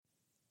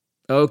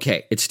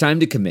Okay, it's time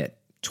to commit.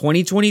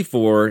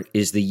 2024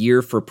 is the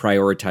year for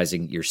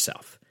prioritizing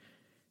yourself.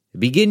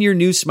 Begin your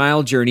new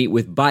smile journey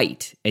with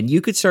Byte, and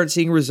you could start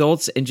seeing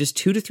results in just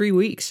 2 to 3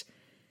 weeks.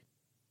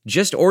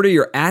 Just order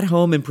your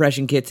at-home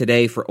impression kit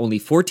today for only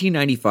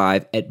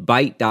 $14.95 at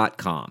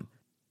Byte.com.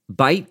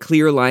 Byte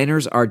clear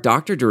liners are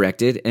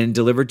doctor-directed and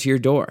delivered to your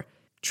door.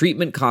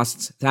 Treatment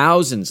costs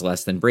thousands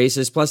less than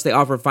braces, plus they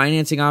offer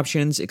financing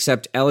options,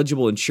 accept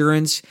eligible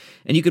insurance,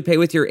 and you could pay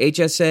with your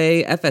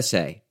HSA,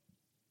 FSA.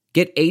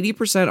 Get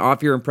 80%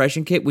 off your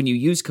impression kit when you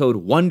use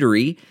code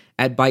WONDERY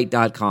at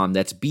Byte.com.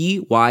 That's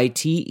BYTE.com.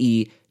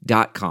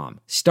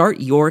 Start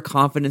your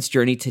confidence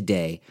journey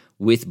today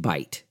with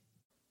Byte.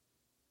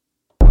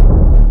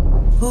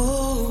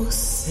 Oh,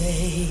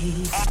 say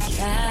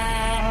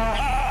can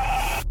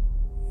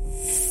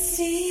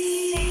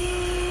see.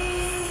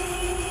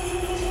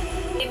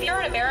 If you're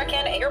an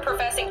American and you're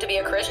professing to be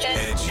a Christian,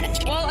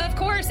 well, of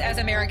course, as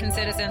American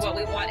citizens, what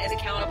we want is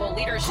accountable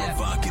leadership.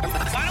 Why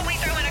don't we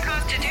throw in a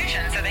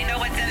constitution so they know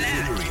what's in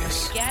there?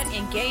 Get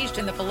engaged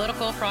in the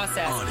political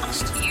process.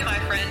 Honest. You, my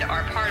friend,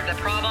 are part of the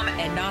problem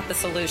and not the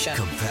solution.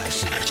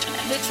 Compassionate.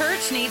 The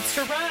church needs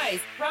to rise.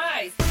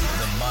 Rise.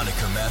 The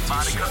Monica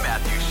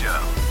Matthews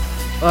Show.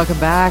 Welcome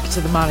back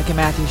to the Monica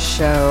Matthews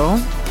Show.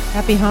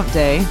 Happy Hump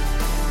Day.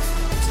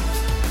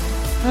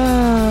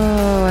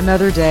 Oh,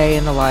 another day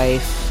in the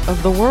life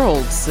of the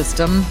world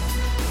system.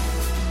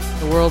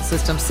 The world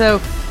system. So,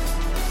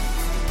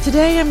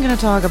 today I'm going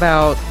to talk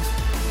about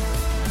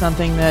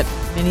something that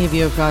many of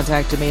you have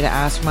contacted me to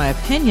ask my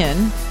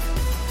opinion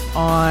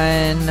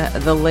on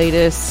the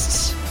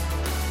latest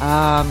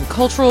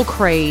cultural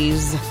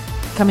craze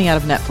coming out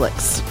of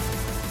Netflix.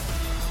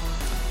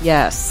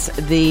 Yes,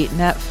 the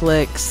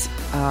Netflix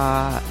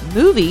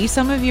movie.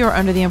 Some of you are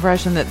under the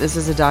impression that this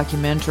is a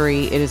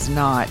documentary. It is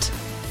not.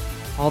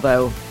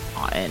 Although,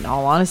 in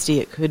all honesty,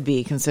 it could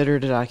be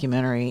considered a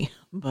documentary,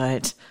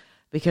 but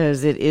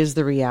because it is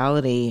the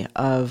reality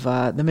of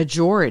the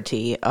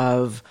majority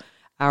of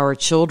our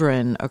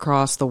children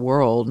across the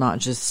world, not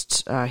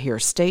just here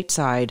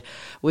stateside,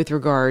 with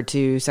regard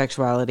to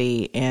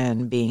sexuality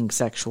and being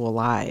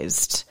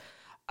sexualized.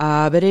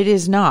 But it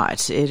is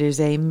not. It is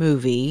a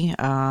movie.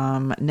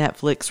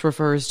 Netflix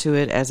refers to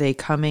it as a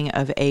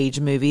coming-of-age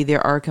movie.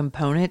 There are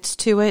components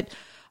to it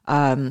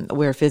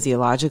where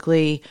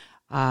physiologically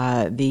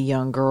the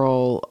young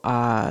girl,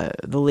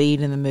 the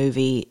lead in the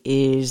movie,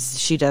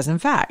 she does in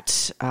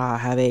fact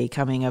have a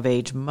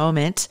coming-of-age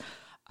moment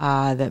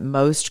that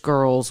most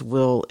girls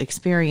will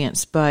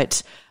experience.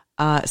 But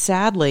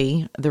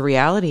sadly, the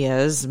reality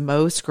is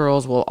most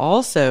girls will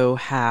also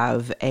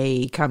have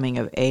a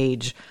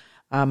coming-of-age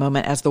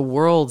moment as the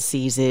world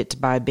sees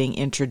it by being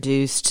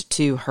introduced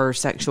to her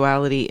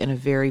sexuality in a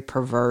very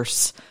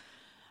perverse,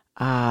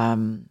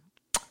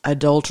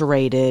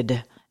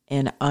 adulterated,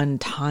 and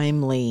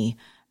untimely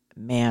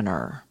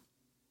manner.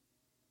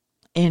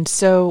 And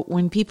so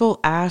when people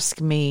ask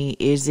me,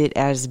 is it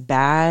as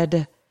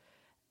bad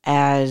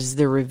as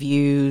the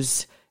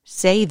reviews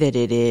say that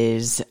it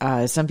is?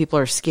 Some people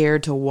are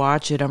scared to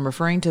watch it. I'm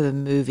referring to the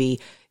movie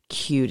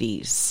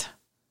Cuties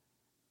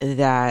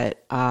that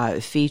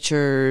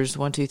features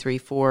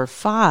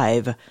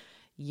 5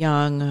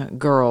 young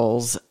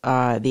girls,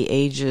 the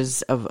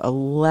ages of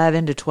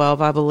 11 to 12,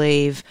 I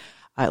believe,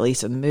 at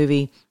least in the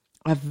movie,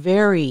 a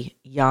very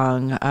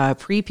young,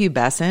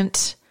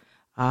 prepubescent,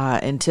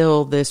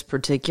 until this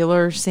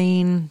particular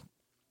scene.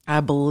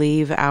 I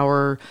believe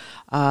our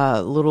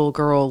little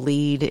girl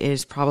lead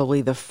is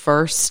probably the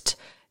first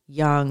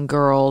young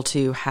girl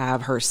to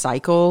have her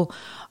cycle,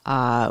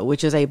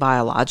 which is a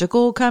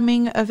biological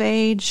coming of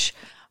age.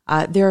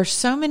 There are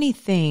so many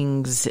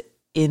things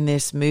in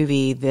this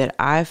movie that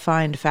I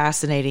find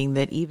fascinating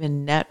that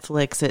even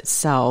Netflix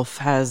itself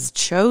has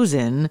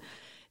chosen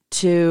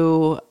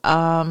to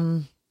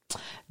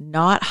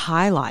not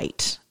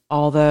highlight,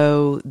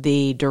 although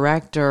the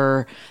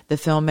director, the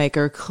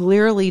filmmaker,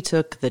 clearly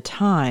took the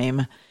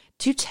time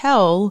to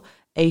tell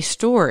a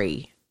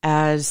story.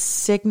 As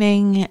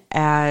sickening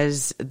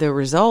as the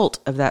result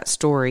of that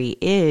story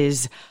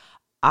is,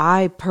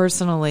 I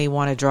personally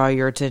want to draw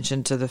your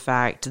attention to the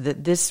fact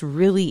that this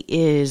really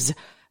is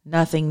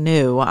nothing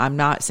new. I'm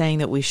not saying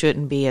that we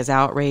shouldn't be as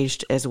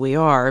outraged as we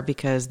are,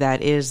 because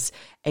that is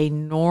a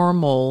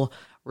normal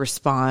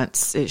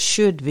response. It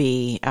should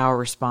be our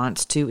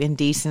response to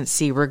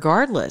indecency,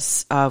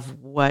 regardless of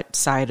what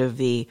side of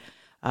the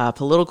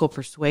political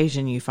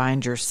persuasion you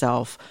find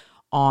yourself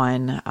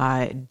on.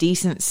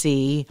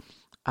 Decency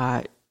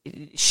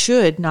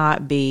should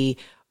not be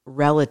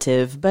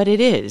relative, but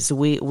it is.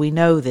 We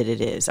know that it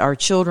is. Our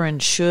children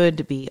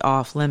should be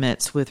off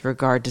limits with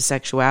regard to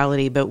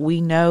sexuality, but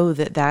we know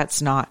that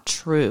that's not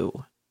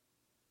true.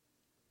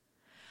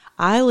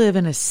 I live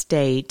in the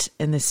state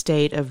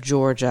of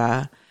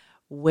Georgia,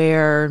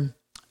 where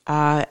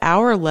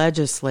our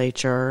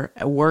legislature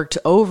worked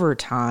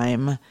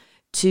overtime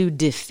to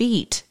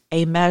defeat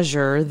a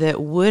measure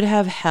that would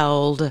have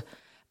held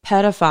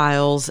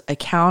pedophiles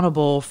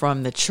accountable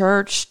from the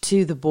church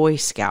to the Boy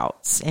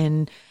Scouts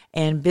and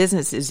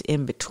businesses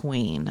in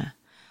between.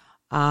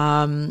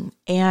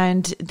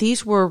 And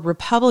these were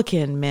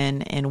Republican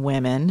men and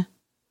women.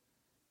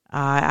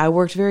 I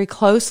worked very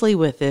closely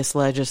with this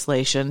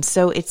legislation,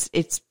 so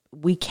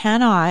we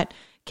cannot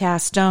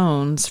cast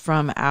stones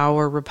from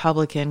our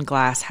Republican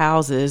glass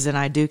houses, and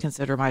I do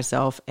consider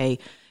myself a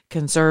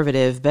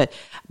conservative, but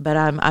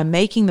I'm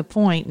making the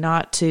point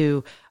not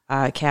to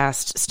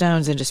cast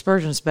stones and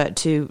dispersions, but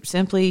to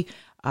simply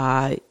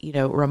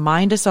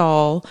remind us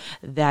all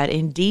that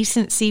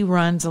indecency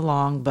runs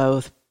along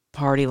both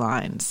party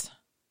lines.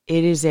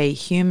 It is a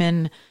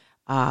human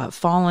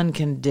fallen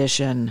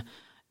condition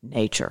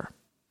nature.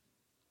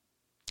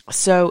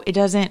 So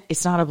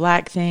it's not a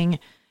black thing.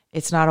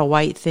 It's not a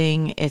white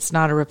thing. It's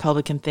not a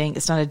Republican thing.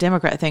 It's not a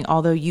Democrat thing.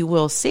 Although you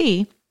will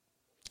see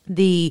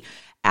the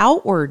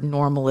outward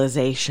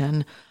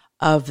normalization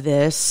of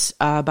this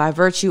by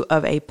virtue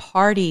of a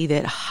party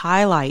that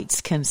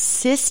highlights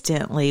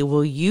consistently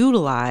will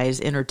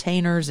utilize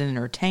entertainers and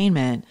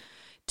entertainment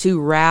to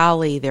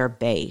rally their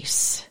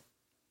base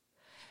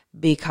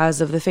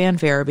because of the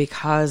fanfare,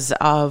 because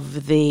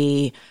of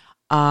the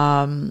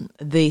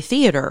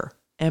theater.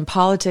 And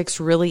politics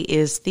really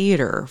is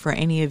theater. For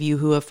any of you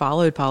who have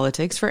followed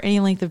politics for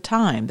any length of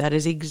time, that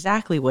is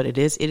exactly what it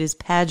is. It is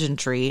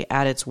pageantry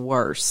at its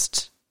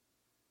worst.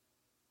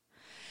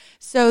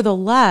 So the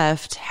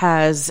left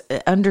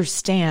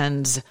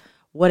understands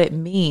what it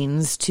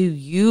means to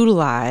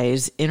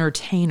utilize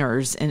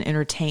entertainers and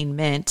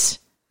entertainment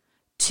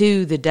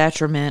to the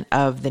detriment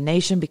of the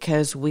nation,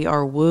 because we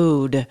are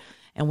wooed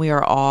and we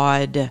are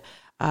awed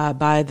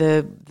by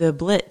the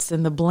blitz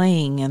and the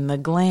bling and the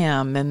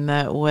glam and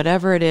the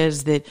whatever it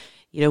is that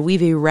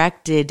we've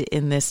erected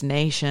in this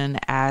nation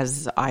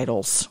as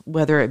idols,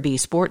 whether it be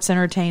sports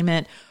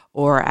entertainment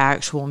or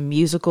actual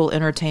musical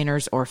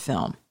entertainers or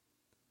film.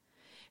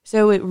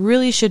 So it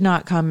really should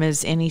not come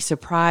as any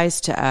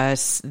surprise to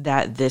us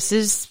that this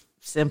is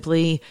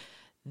simply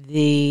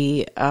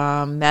the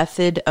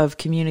method of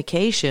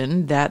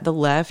communication that the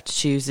left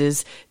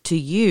chooses to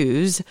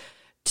use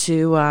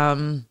to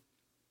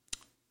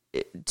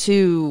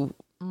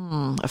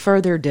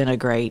further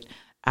denigrate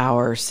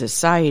our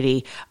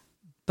society.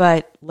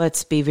 But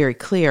let's be very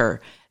clear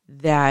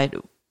that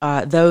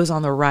those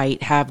on the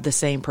right have the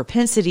same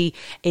propensity.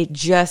 It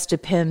just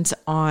depends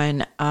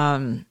on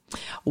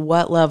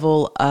what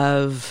level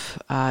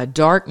of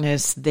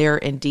darkness their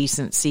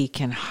indecency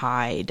can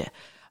hide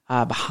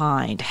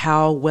behind.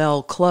 How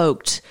well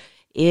cloaked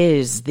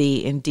is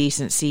the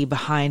indecency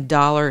behind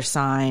dollar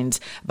signs,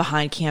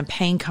 behind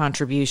campaign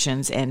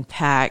contributions and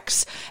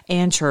PACs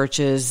and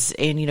churches.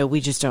 And,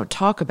 we just don't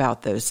talk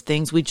about those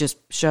things. We just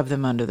shove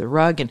them under the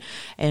rug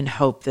and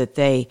hope that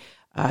they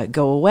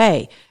go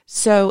away.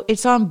 So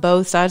it's on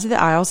both sides of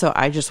the aisle. So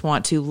I just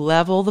want to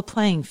level the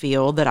playing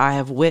field that I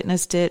have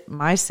witnessed it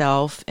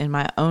myself in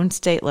my own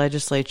state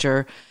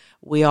legislature.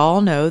 We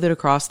all know that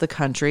across the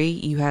country,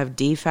 you have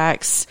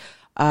DFACS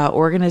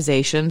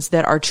organizations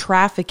that are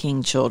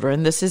trafficking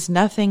children. This is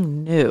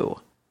nothing new.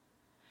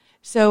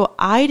 So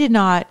I did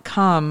not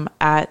come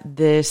at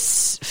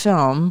this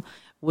film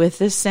with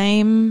the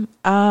same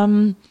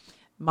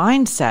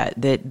mindset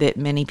that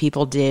many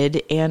people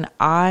did, and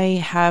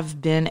I have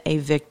been a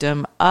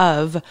victim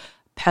of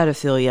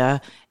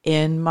pedophilia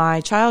in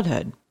my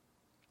childhood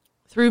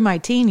through my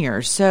teen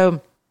years.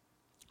 So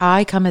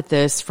I come at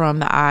this from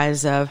the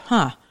eyes of,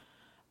 all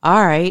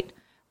right,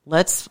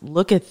 let's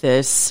look at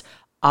this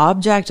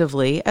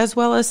objectively as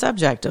well as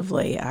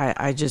subjectively.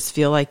 I just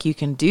feel like you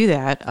can do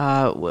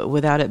that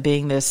without it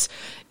being this,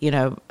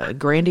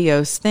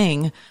 grandiose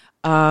thing,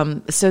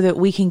 so that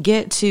we can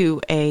get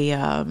to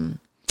a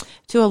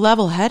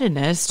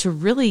level-headedness to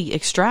really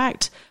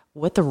extract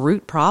what the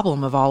root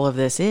problem of all of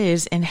this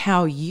is and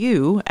how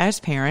you, as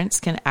parents,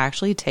 can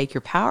actually take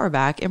your power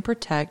back and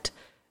protect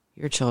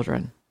your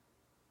children.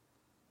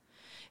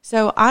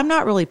 So I'm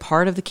not really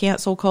part of the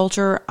cancel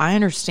culture. I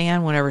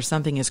understand whenever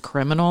something is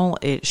criminal,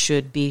 it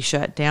should be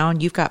shut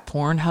down. You've got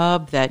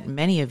Pornhub that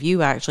many of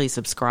you actually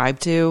subscribe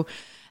to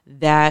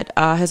that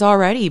has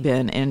already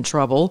been in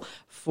trouble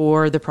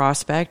for the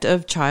prospect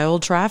of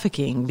child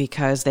trafficking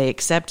because they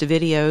accept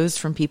videos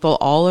from people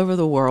all over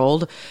the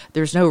world.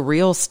 There's no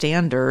real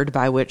standard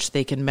by which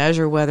they can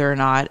measure whether or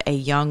not a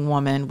young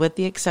woman, with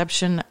the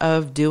exception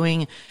of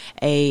doing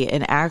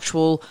an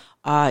actual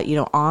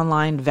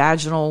online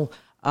vaginal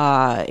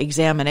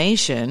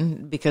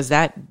examination, because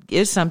that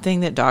is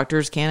something that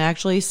doctors can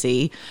actually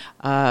see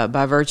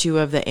by virtue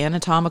of the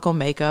anatomical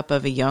makeup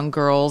of a young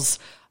girl's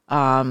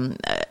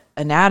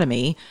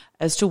anatomy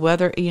as to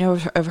whether,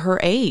 of her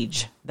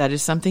age. That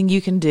is something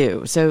you can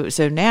do. So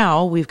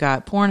now we've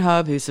got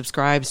Pornhub, who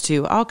subscribes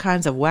to all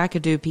kinds of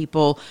wackadoo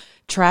people,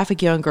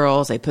 traffic young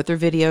girls. They put their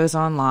videos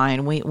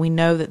online. We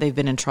know that they've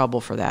been in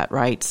trouble for that,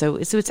 right? So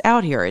it's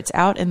out here. It's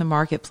out in the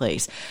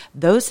marketplace.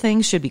 Those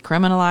things should be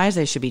criminalized.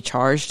 They should be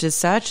charged as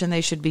such, and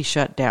they should be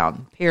shut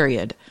down,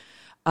 period.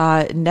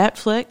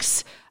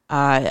 Netflix,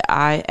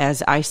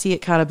 I see it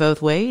kind of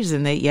both ways,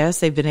 and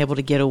they've been able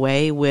to get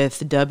away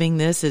with dubbing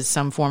this as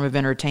some form of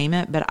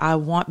entertainment, but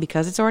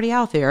because it's already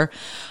out there,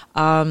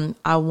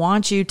 I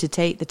want you to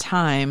take the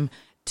time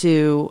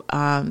to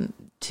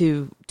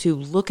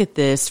look at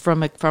this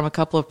from a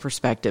couple of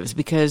perspectives,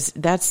 because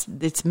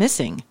it's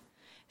missing.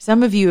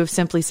 Some of you have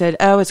simply said,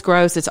 "Oh, it's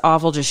gross, it's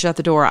awful, just shut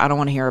the door, I don't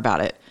want to hear about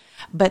it."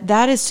 But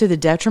that is to the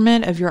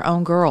detriment of your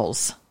own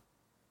girls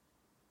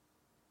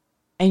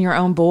and your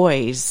own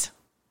boys.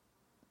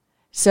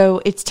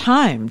 So it's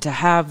time to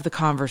have the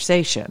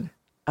conversation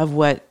of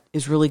what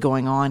is really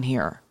going on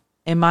here,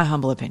 in my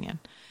humble opinion.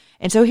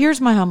 And so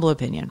here's my humble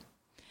opinion.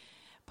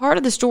 Part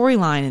of the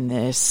storyline in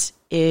this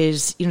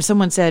is,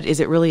 someone said, is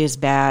it really as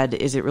bad?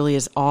 Is it really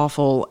as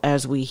awful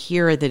as we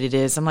hear that it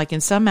is? I'm like,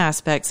 in some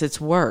aspects,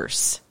 it's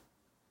worse.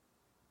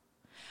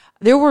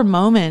 There were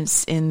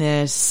moments in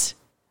this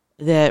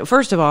that,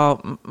 first of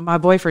all, my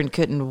boyfriend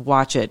couldn't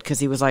watch it because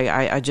he was like,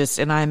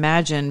 and I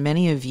imagine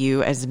many of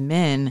you as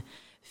men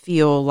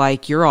feel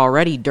like you're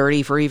already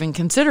dirty for even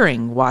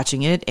considering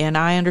watching it. And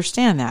I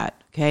understand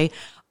that. Okay.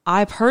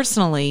 I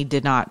personally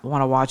did not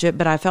want to watch it,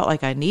 but I felt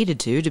like I needed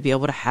to be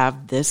able to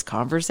have this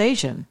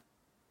conversation,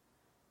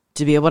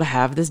 to be able to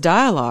have this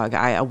dialogue.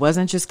 I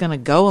wasn't just going to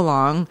go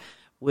along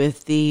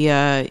with the,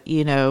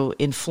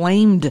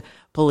 inflamed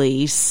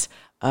police.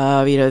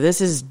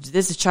 This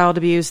is child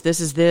abuse.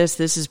 This is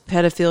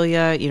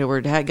pedophilia.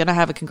 We're going to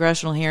have a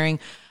congressional hearing.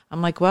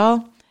 I'm like,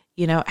 well,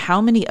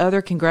 how many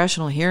other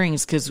congressional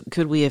hearings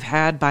could we have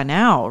had by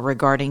now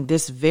regarding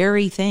this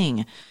very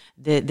thing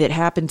that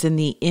happens in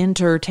the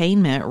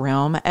entertainment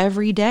realm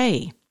every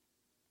day?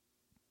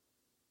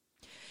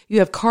 You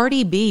have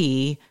Cardi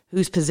B,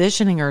 who's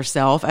positioning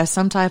herself as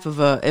some type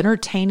of a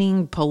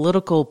entertaining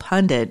political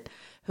pundit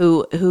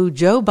who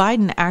Joe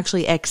Biden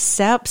actually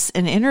accepts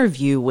an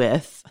interview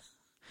with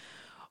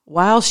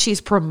while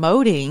she's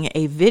promoting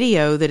a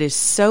video that is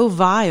so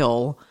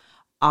vile,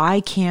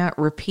 I can't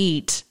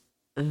repeat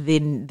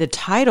the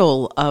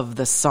title of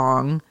the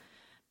song.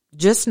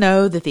 Just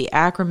know that the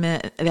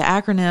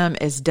acronym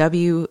is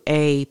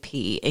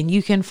WAP, and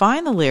you can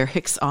find the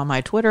lyrics on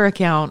my Twitter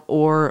account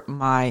or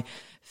my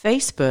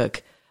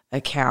Facebook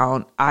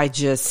account. I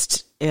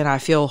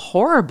feel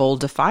horrible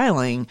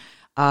defiling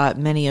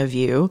many of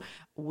you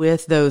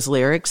with those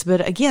lyrics.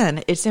 But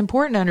again, it's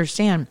important to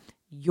understand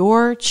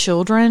your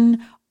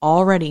children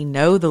already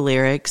know the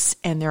lyrics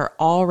and they're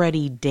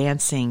already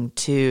dancing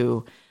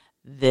to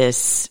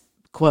this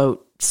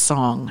quote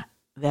song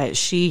that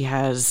she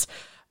has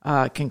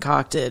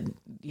concocted,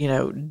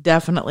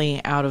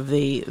 definitely out of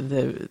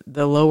the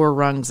lower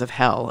rungs of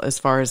hell as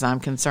far as I'm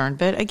concerned.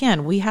 But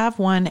again, we have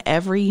one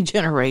every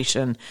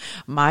generation.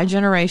 My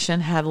generation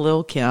had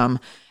Lil' Kim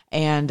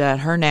and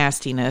her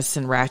nastiness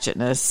and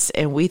ratchetness,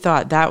 and we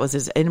thought that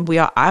was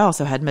I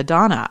also had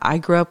Madonna. I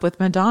grew up with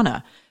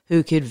Madonna,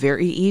 who could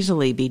very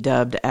easily be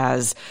dubbed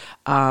as,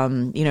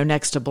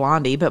 next to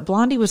Blondie. But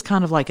Blondie was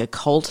kind of like a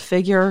cult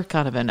figure,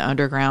 kind of an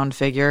underground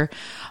figure,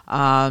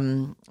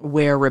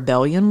 where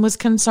rebellion was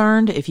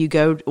concerned. If you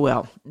go,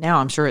 well, now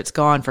I'm sure it's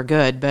gone for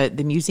good, but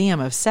the Museum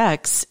of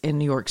Sex in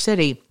New York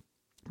City,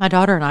 my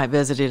daughter and I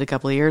visited a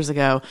couple of years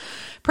ago.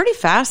 Pretty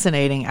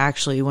fascinating,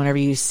 actually, whenever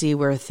you see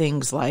where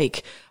things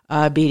like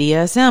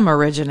BDSM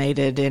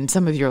originated. And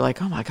some of you are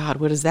like, oh my God,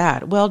 what is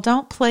that? Well,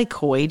 don't play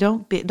coy.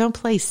 Don't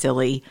play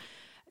silly.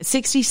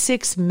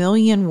 66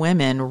 million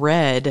women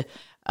read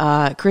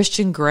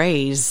Christian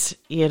Grey's,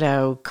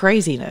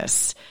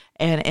 craziness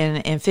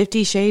and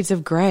 50 Shades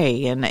of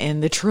Grey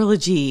and the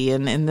trilogy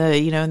and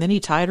the, and then he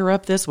tied her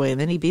up this way and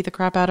then he beat the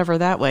crap out of her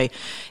that way.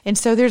 And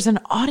so there's an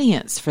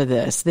audience for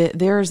this, that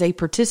there's a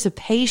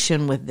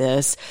participation with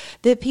this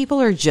that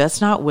people are just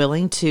not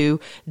willing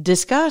to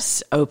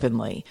discuss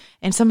openly.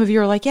 And some of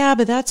you are like, yeah,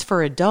 but that's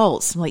for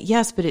adults. I'm like,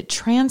 yes, but it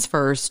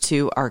transfers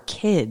to our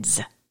kids.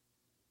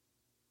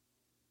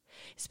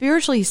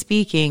 Spiritually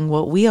speaking,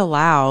 what we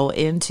allow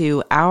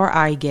into our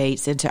eye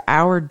gates, into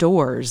our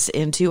doors,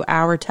 into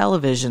our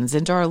televisions,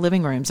 into our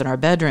living rooms and our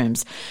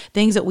bedrooms,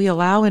 things that we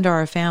allow into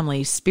our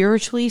family,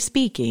 spiritually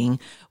speaking,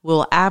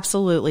 will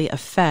absolutely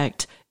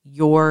affect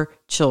your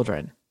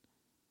children.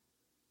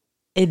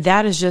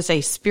 That is just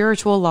a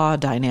spiritual law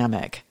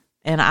dynamic.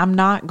 And I'm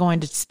not going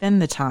to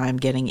spend the time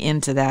getting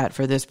into that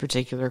for this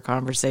particular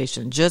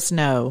conversation. Just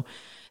know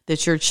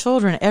that your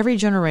children, every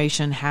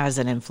generation has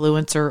an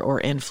influencer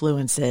or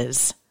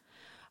influences.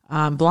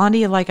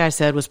 Blondie, like I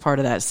said, was part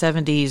of that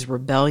 70s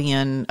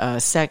rebellion,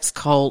 sex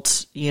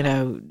cult,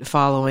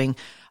 following.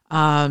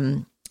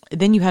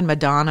 Then you had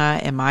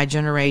Madonna and my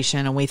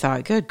generation, and we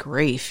thought, good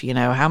grief,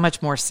 how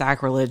much more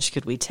sacrilege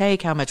could we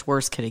take? How much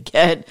worse could it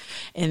get?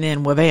 And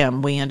then,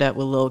 wha-bam, we end up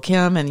with Lil'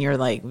 Kim, and you're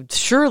like,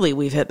 surely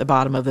we've hit the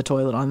bottom of the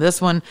toilet on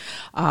this one.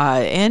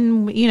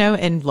 And lo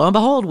and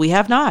behold, we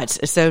have not.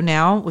 So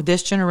now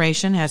this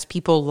generation has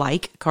people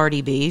like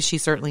Cardi B.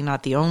 She's certainly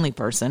not the only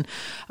person,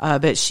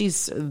 but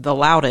she's the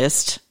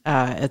loudest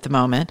at the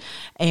moment,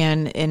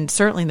 and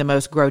certainly the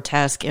most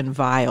grotesque and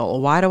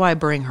vile. Why do I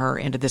bring her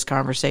into this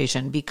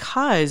conversation?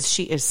 Because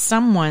she is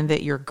someone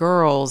that your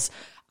girls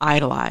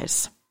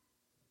idolize.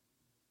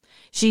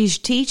 She's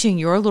teaching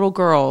your little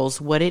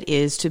girls what it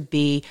is to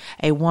be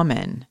a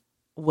woman,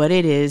 what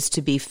it is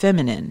to be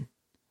feminine.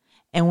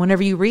 And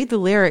whenever you read the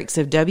lyrics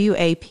of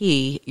WAP,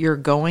 you're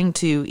going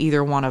to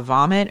either want to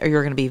vomit or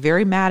you're going to be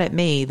very mad at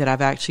me that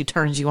I've actually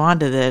turned you on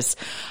to this.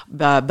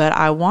 But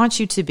I want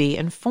you to be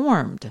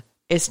informed.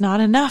 It's not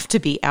enough to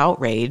be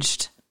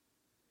outraged.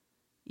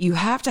 You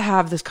have to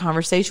have this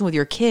conversation with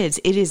your kids.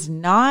 It is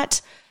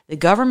not the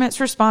government's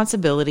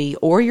responsibility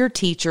or your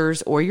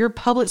teachers or your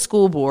public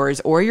school boards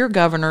or your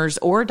governors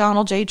or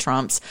Donald J.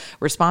 Trump's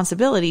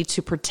responsibility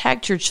to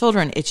protect your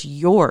children. It's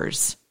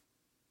yours.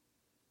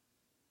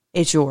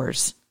 It's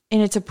yours.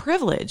 And it's a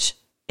privilege.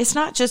 It's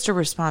not just a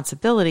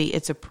responsibility.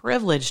 It's a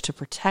privilege to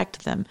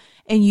protect them.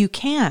 And you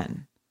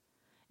can.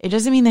 It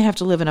doesn't mean they have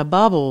to live in a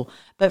bubble,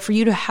 but for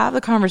you to have the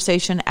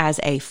conversation as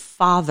a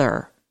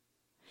father.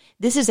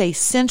 This is a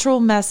central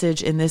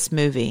message in this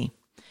movie.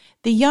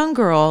 The young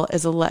girl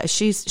is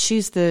she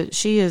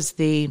is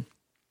the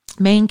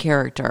main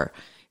character.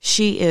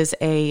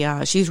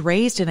 She's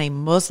raised in a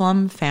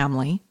Muslim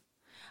family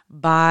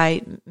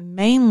by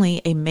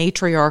mainly a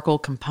matriarchal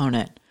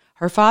component.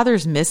 Her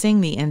father's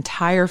missing the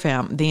entire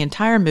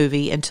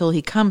movie until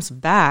he comes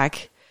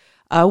back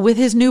with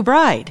his new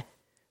bride,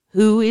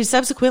 who is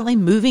subsequently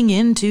moving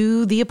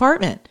into the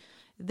apartment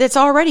that's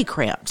already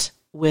cramped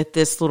with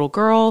this little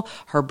girl,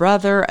 her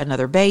brother,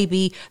 another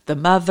baby, the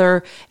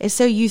mother. And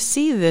so you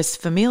see this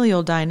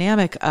familial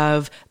dynamic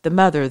of the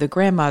mother, the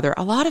grandmother,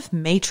 a lot of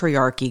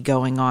matriarchy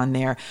going on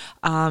there.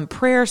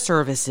 Prayer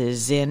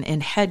services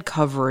and head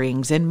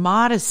coverings and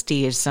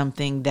modesty is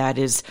something that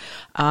is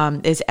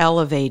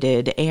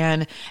elevated,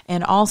 and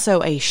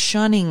also a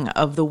shunning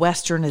of the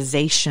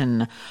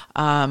westernization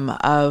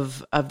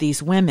of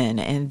these women,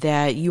 and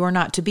that you are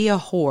not to be a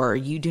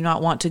whore. You do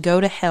not want to go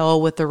to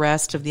hell with the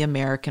rest of the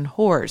American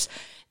whores.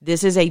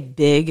 This is a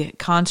big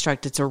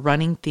construct. It's a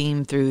running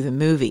theme through the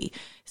movie.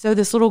 So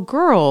this little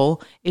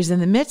girl is in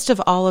the midst of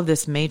all of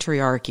this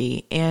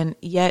matriarchy, and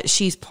yet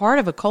she's part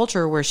of a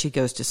culture where she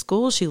goes to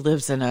school. She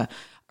lives in a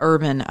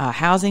urban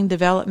housing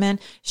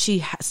development.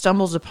 She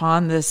stumbles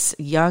upon this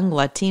young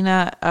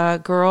Latina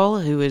girl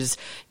who is,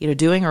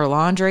 doing her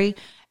laundry,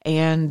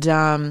 and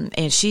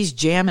she's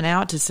jamming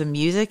out to some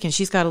music, and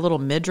she's got a little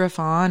midriff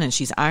on, and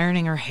she's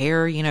ironing her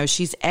hair.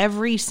 She's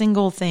every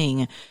single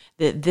thing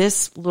that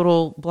this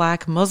little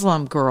black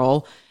Muslim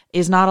girl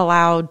is not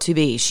allowed to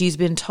be. She's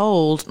been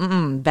told,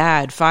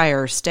 bad,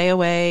 fire, stay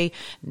away,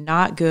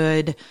 not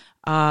good.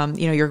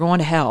 You're going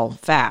to hell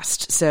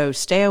fast. So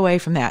stay away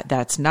from that.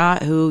 That's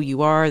not who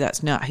you are.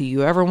 That's not who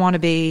you ever want to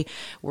be.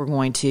 We're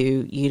going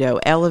to,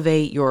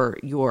 elevate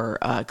your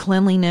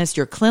cleanliness.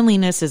 Your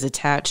cleanliness is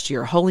attached to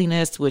your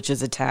holiness, which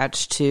is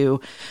attached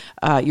to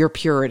your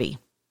purity.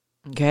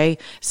 Okay.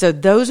 So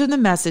those are the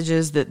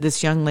messages that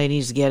this young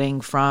lady's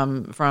getting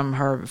from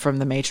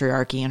the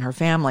matriarchy and her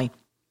family.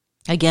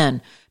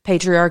 Again,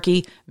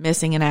 patriarchy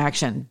missing in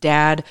action.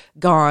 Dad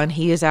gone.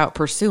 He is out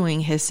pursuing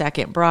his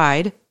second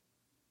bride.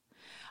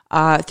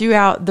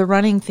 Throughout the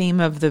running theme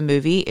of the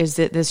movie is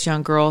that this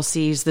young girl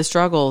sees the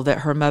struggle that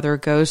her mother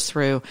goes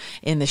through,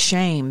 in the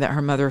shame that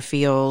her mother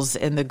feels,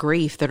 and the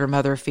grief that her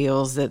mother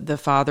feels that the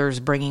father's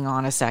bringing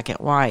on a second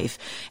wife.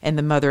 And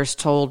the mother's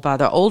told by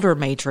the older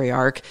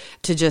matriarch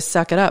to just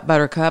suck it up,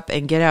 Buttercup,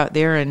 and get out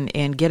there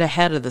and get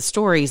ahead of the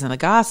stories and the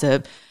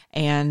gossip,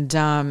 and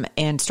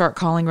start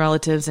calling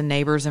relatives and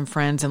neighbors and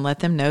friends and let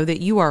them know that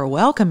you are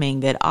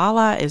welcoming, that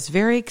Allah is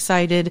very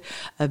excited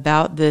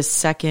about this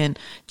second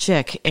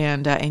chick,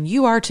 and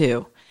you are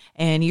too.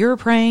 And you're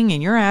praying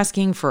and you're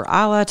asking for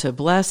Allah to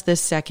bless this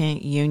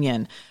second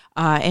union.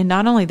 And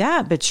not only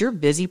that, but you're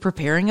busy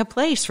preparing a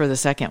place for the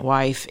second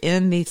wife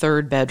in the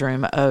third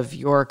bedroom of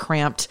your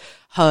cramped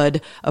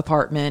HUD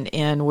apartment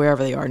in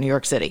wherever they are, New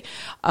York City.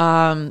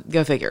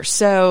 Go figure.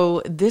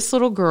 So this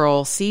little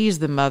girl sees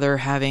the mother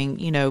having,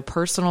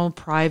 personal,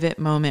 private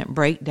moment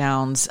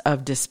breakdowns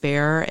of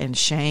despair and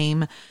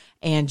shame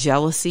and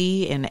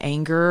jealousy and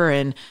anger,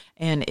 and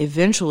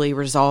eventually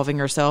resolving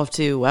herself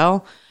to,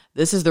 well,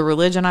 this is the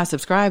religion I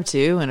subscribe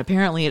to, and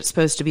apparently it's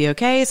supposed to be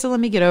okay, so let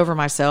me get over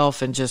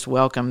myself and just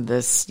welcome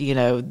this,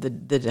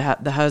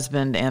 the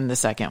husband and the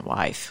second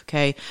wife,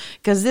 okay?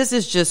 Because this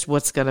is just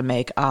what's going to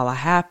make Allah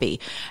happy.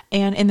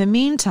 And in the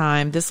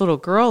meantime, this little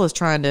girl is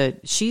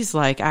she's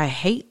like, I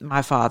hate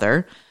my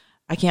father.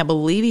 I can't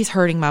believe he's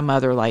hurting my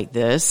mother like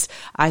this.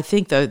 I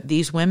think that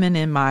these women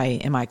in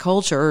my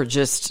culture are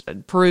just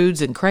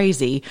prudes and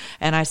crazy.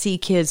 And I see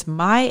kids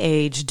my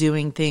age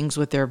doing things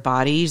with their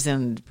bodies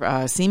and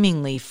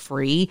seemingly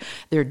free.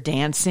 They're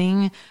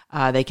dancing.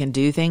 They can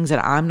do things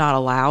that I'm not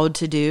allowed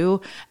to do.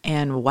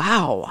 And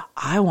wow,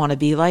 I want to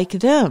be like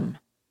them.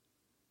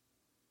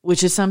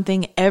 Which is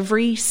something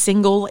every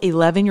single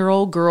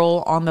 11-year-old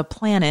girl on the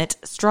planet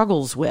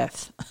struggles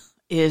with.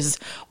 Is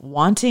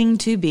wanting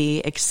to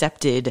be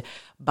accepted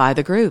by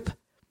the group.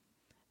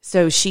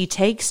 So she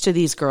takes to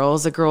these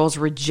girls. The girls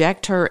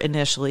reject her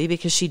initially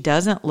because she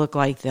doesn't look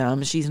like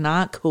them. She's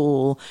not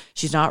cool.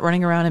 She's not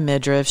running around in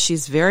midriff.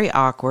 She's very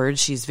awkward.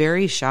 She's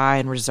very shy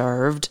and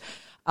reserved.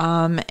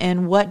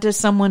 And what does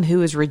someone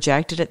who is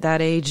rejected at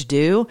that age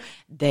do?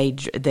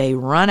 They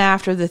run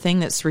after the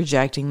thing that's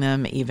rejecting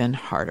them even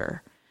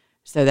harder.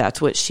 So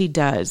that's what she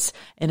does.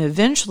 And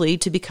eventually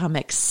to become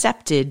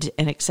accepted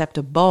and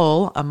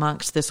acceptable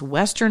amongst this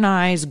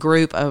westernized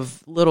group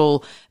of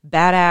little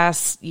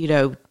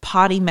badass,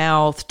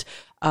 potty-mouthed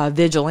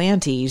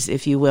vigilantes,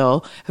 if you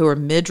will, who are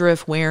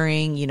midriff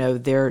wearing,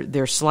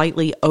 they're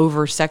slightly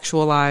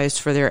over-sexualized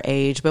for their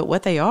age, but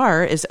what they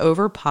are is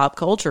over-pop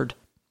cultured.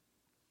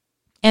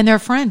 And they're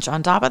French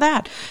on top of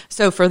that.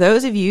 So for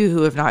those of you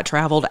who have not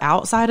traveled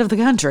outside of the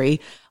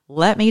country,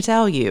 let me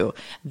tell you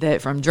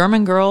that from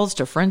German girls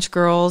to French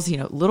girls,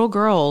 little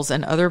girls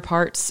and other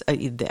parts,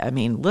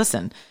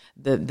 listen,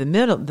 the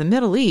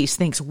Middle East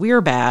thinks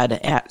we're bad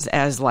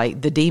as like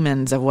the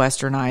demons of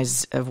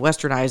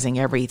westernizing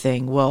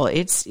everything. Well,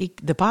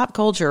 the pop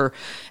culture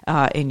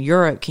in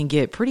Europe can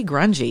get pretty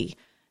grungy,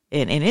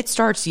 and it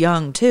starts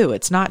young too.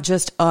 It's not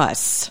just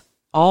us.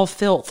 All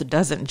filth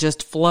doesn't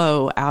just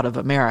flow out of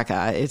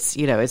America. It's,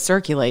 it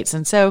circulates.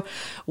 And so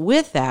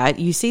with that,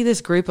 you see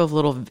this group of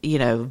little,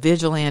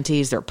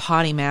 vigilantes, they're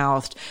potty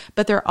mouthed,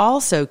 but they're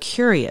also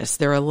curious.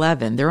 They're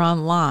 11. They're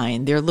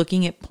online. They're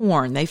looking at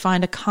porn. They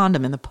find a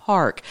condom in the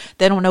park.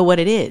 They don't know what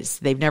it is.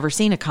 They've never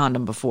seen a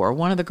condom before.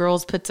 One of the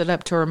girls puts it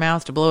up to her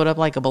mouth to blow it up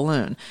like a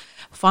balloon.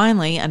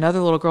 Finally, another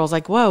little girl's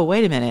like, whoa,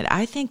 wait a minute.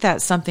 I think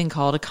that's something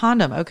called a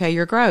condom. Okay,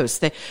 you're gross.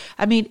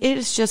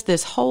 It's just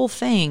this whole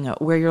thing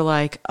where you're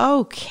like,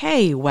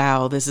 okay,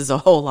 wow, this is a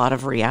whole lot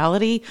of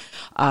reality.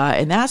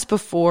 And that's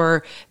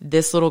before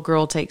this little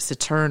girl takes a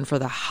turn for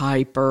the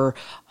hyper,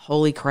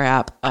 holy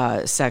crap,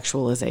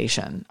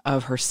 sexualization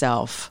of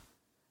herself.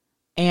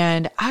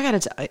 And I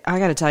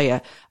gotta tell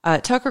you,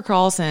 Tucker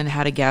Carlson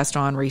had a guest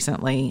on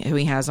recently who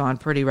he has on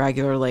pretty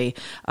regularly,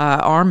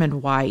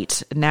 Armond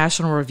White,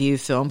 National Review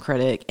film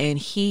critic, and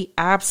he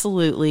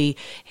absolutely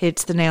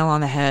hits the nail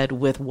on the head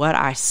with what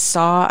I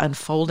saw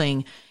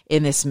unfolding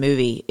in this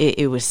movie.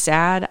 It was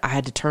sad. I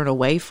had to turn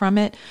away from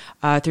it.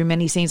 Through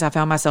many scenes, I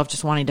found myself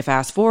just wanting to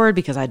fast forward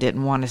because I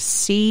didn't want to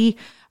see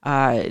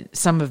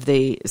some of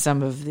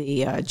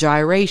the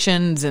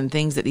gyrations and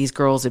things that these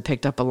girls had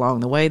picked up along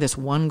the way. This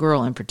one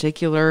girl in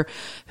particular,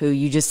 who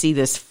you just see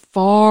this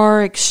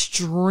far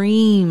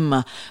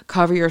extreme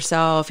cover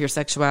yourself. Your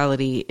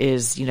sexuality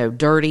is,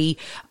 dirty.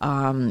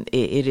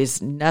 It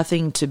is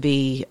nothing to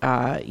be,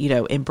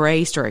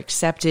 embraced or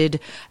accepted.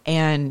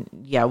 And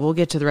yeah, we'll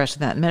get to the rest of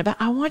that in a minute. But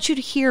I want you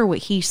to hear what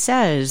he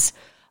says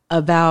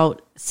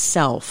about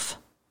self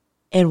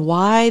and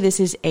why this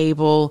is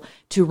able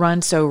to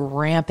run so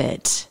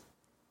rampant.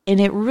 And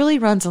it really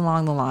runs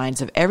along the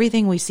lines of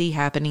everything we see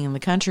happening in the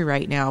country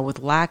right now with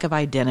lack of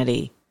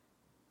identity.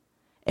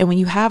 And when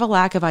you have a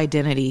lack of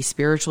identity,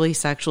 spiritually,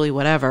 sexually,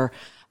 whatever,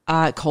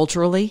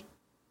 culturally,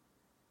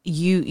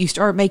 you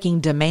start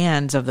making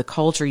demands of the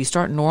culture. You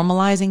start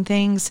normalizing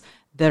things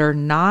that are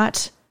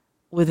not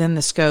within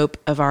the scope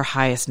of our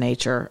highest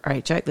nature. All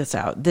right, check this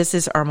out. This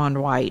is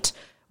Armond White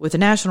with the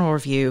National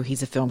Review.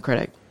 He's a film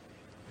critic.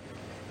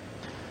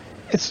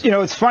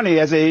 It's funny,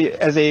 as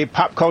a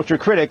pop culture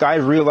critic,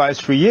 I've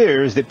realized for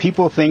years that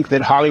people think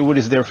that Hollywood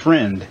is their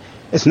friend.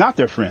 It's not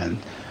their friend.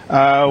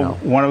 No.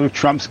 One of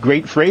Trump's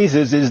great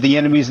phrases is the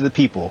enemies of the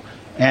people,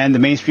 and the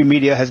mainstream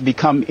media has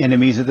become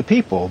enemies of the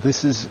people.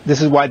 This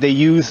is why they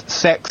use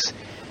sex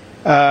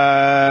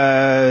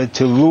to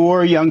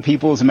lure young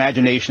people's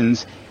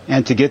imaginations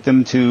and to get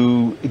them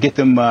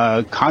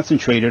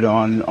concentrated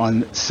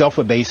on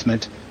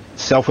self-abasement,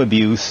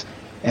 self-abuse,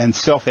 and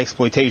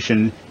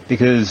self-exploitation,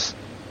 because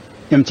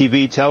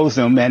MTV tells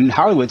them and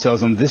Hollywood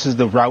tells them this is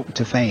the route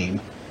to fame.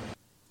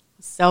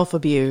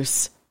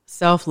 Self-abuse,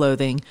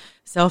 self-loathing,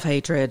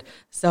 self-hatred,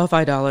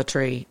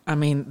 self-idolatry.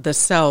 The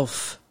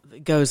self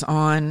goes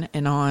on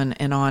and on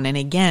and on. And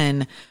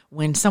again,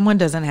 when someone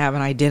doesn't have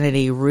an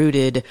identity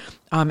rooted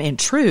in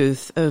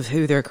truth of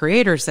who their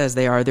creator says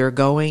they are, they're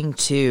going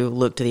to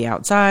look to the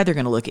outside. They're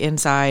going to look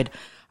inside.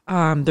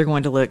 They're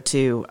going to look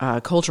to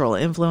cultural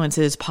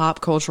influences,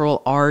 pop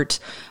cultural art,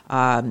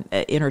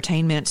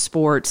 entertainment,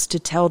 sports, to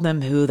tell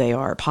them who they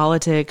are,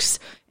 politics,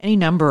 any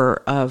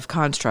number of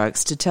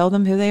constructs to tell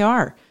them who they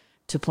are,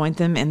 to point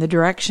them in the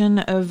direction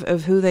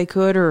of who they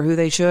could or who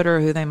they should or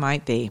who they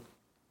might be.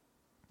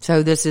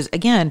 So this is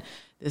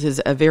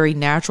a very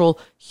natural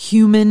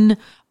human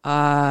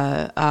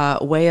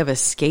way of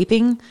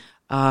escaping,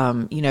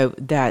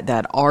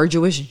 that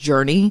arduous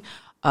journey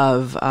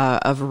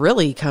of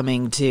really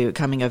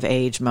coming of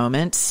age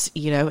moments,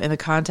 in the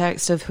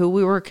context of who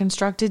we were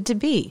constructed to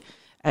be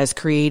as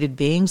created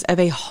beings of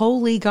a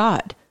holy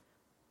God,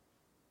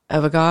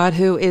 of a God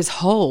who is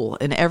whole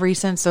in every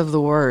sense of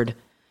the word,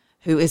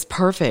 who is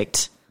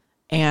perfect.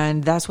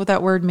 And that's what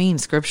that word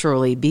means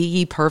scripturally. Be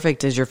ye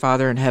perfect as your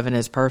Father in heaven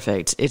is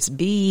perfect. It's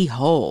be ye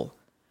whole,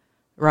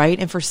 right?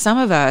 And for some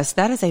of us,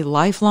 that is a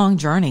lifelong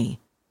journey,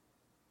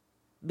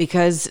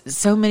 because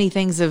so many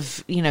things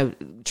have,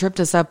 tripped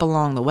us up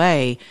along the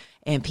way.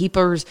 And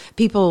peepers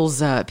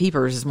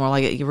is more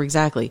like it.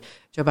 Exactly,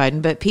 Joe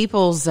Biden. But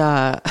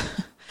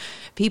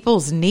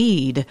people's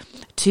need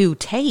to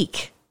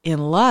take in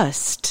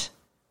lust,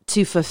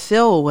 to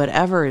fulfill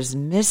whatever is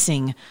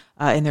missing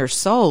in their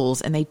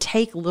souls. And they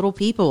take little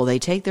people, they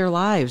take their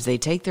lives, they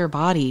take their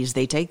bodies,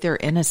 they take their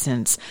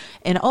innocence.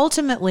 And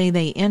ultimately,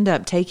 they end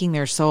up taking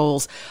their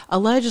souls. A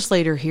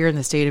legislator here in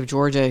the state of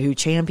Georgia who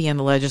championed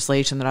the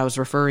legislation that I was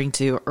referring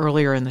to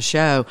earlier in the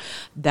show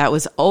that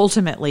was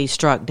ultimately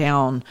struck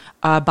down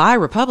by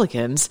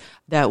Republicans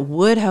that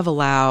would have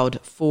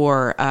allowed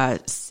for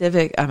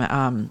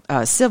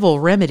civil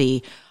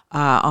remedy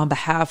on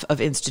behalf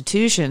of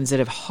institutions that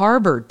have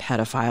harbored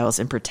pedophiles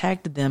and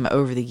protected them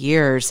over the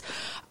years.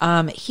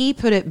 He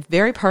put it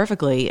very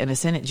perfectly in a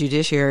Senate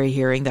Judiciary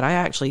hearing that I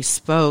actually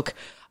spoke,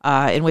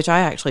 in which I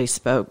actually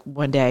spoke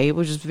one day,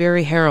 which was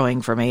very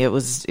harrowing for me. It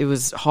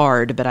was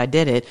hard, but I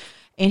did it.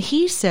 And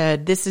he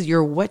said, "This is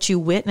what you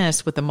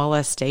witness with the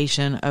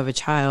molestation of a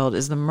child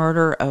is the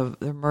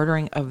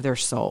murdering of their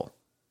soul."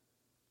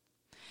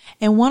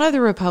 And one of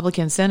the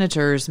Republican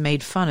senators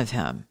made fun of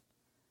him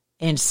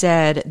and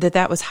said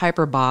that was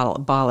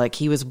hyperbolic.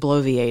 He was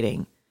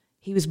bloviating.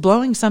 He was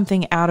blowing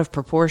something out of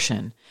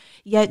proportion.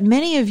 Yet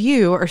many of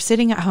you are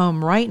sitting at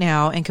home right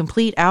now in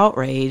complete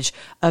outrage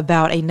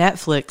about a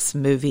Netflix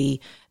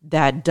movie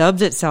that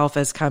dubbed itself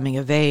as coming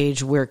of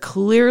age, where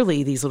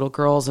clearly these little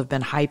girls have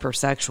been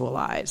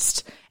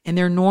hypersexualized and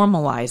they're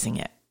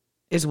normalizing it,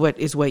 is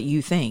what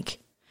you think.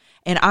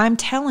 And I'm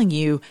telling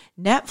you,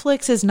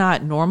 Netflix is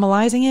not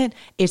normalizing it.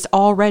 It's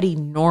already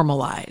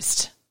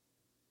normalized.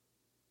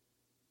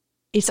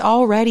 It's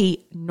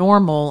already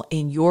normal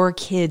in your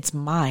kids'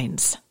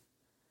 minds.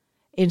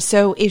 And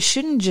so it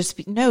shouldn't just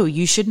be, no,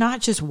 you should not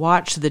just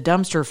watch the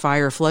dumpster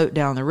fire float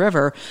down the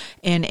river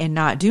and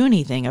not do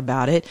anything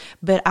about it.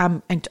 But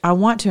I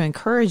want to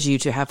encourage you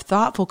to have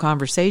thoughtful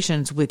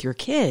conversations with your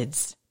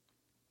kids,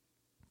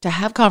 to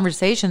have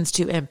conversations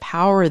to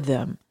empower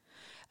them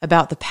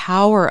about the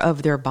power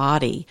of their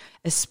body,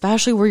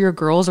 especially where your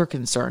girls are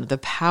concerned, the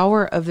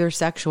power of their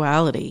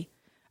sexuality.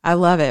 I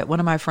love it.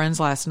 One of my friends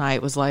last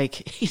night was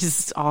like, he's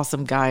this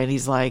awesome guy and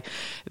he's like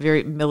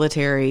very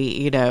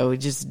military,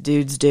 just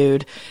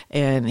dude.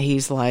 And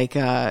he's like,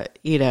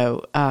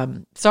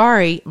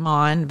 sorry,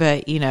 Mon,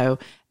 but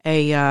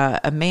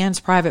a man's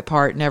private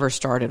part never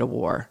started a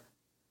war.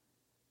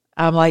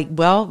 I'm like,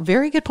 well,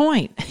 very good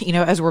point.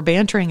 As we're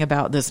bantering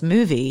about this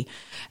movie,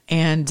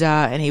 and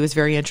he was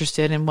very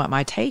interested in what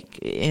my take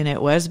in it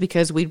was,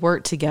 because we'd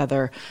worked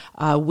together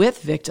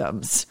with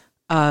victims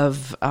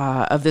of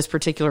this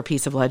particular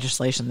piece of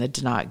legislation that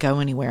did not go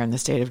anywhere in the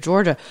state of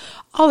Georgia,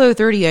 although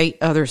 38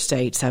 other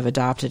states have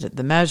adopted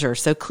the measure.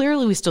 So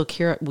clearly, we still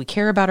care. We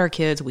care about our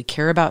kids. We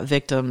care about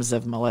victims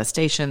of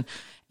molestation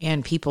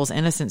and people's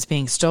innocence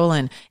being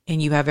stolen.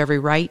 And you have every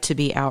right to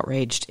be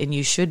outraged, and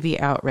you should be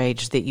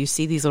outraged that you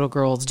see these little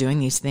girls doing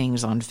these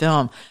things on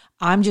film.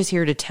 I'm just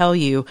here to tell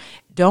you,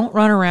 don't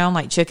run around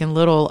like Chicken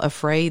Little,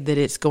 afraid that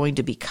it's going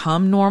to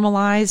become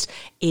normalized.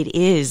 It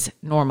is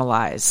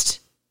normalized.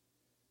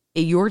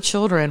 Your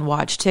children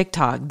watch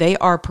TikTok. They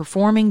are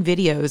performing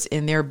videos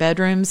in their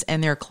bedrooms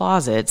and their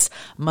closets,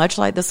 much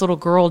like this little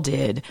girl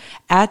did,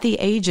 at the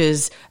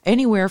ages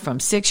anywhere from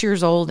 6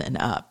 years old and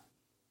up.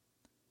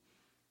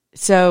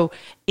 So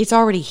it's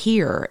already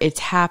here. It's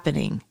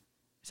happening.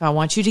 So I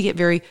want you to get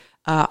very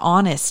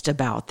honest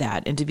about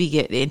that, and to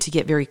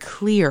get very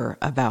clear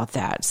about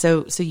that.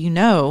 So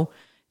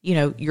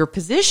your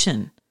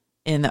position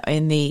in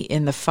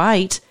the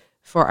fight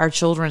for our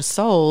children's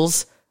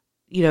souls,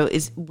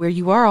 is where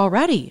you are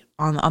already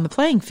on the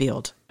playing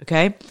field.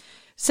 Okay.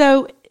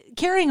 So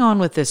carrying on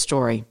with this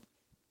story,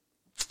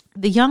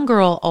 the young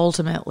girl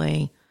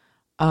ultimately,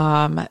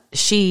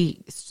 she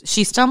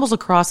stumbles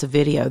across a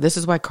video. This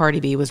is why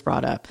Cardi B was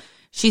brought up.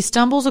 She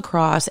stumbles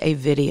across a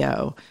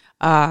video,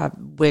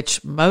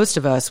 which most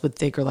of us would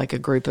think are like a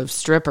group of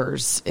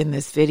strippers in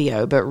this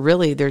video, but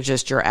really they're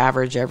just your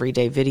average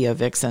everyday video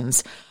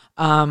vixens,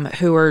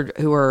 who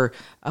are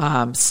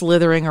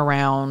slithering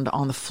around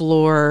on the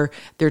floor.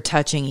 They're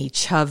touching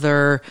each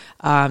other,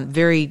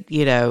 very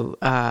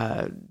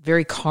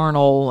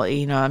carnal.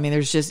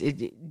 There's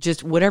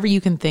just whatever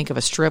you can think of,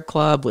 a strip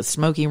club with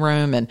smoking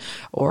room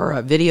or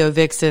video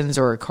vixens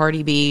or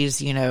Cardi B's,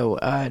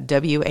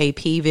 WAP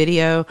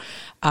video.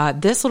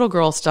 This little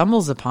girl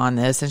stumbles upon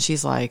this and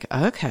she's like,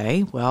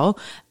 okay, well,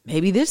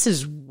 maybe this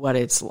is what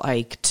it's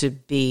like to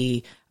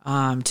be,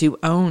 to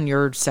own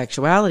your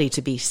sexuality,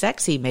 to be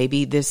sexy.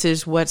 Maybe this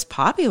is what's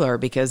popular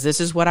because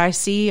this is what I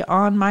see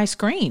on my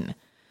screen.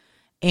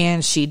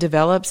 And she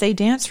develops a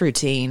dance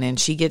routine, and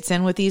she gets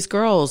in with these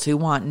girls who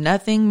want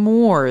nothing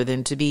more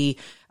than to be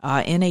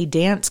in a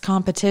dance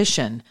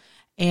competition.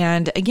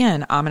 And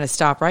again, I'm going to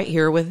stop right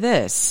here with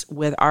this.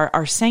 With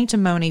our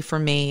sanctimony, for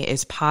me,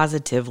 is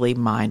positively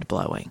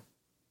mind-blowing.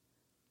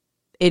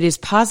 It is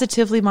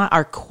positively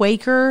our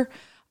Quaker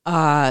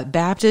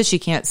Baptist, you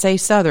can't say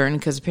Southern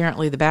because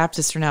apparently the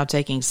Baptists are now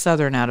taking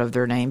Southern out of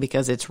their name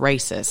because it's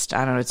racist.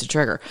 I don't know, it's a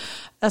trigger.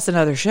 That's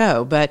another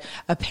show. But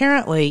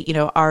apparently,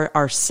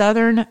 our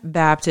Southern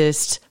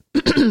Baptist,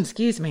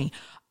 excuse me,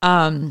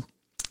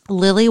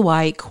 lily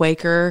white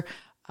Quaker,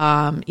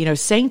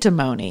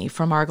 sanctimony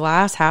from our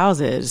glass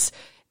houses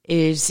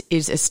is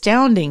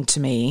astounding to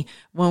me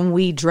when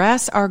we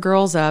dress our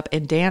girls up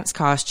in dance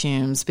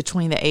costumes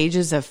between the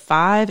ages of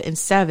 5 and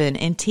 7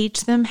 and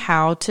teach them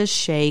how to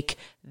shake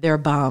their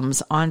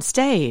bums on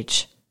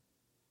stage.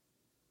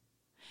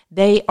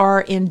 They are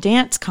in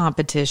dance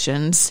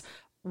competitions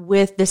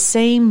with the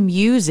same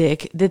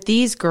music that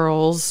these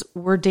girls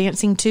were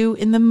dancing to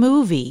in the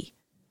movie.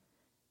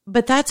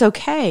 But that's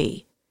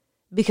okay,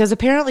 because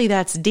apparently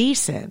that's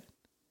decent.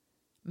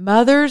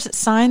 Mothers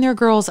sign their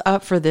girls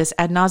up for this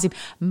ad nauseum.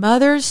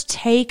 Mothers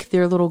take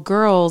their little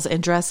girls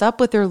and dress up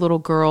with their little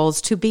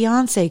girls to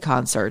Beyonce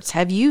concerts.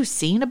 Have you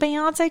seen a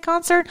Beyonce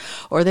concert?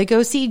 Or they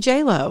go see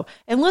J-Lo.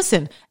 And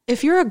listen,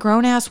 if you're a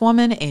grown-ass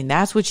woman and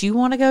that's what you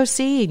want to go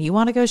see and you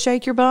want to go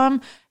shake your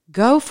bum,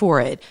 go for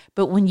it.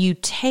 But when you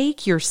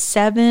take your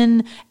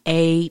 7,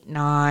 8,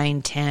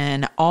 9,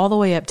 10, all the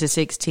way up to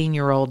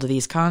 16-year-old to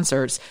these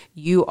concerts,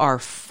 you are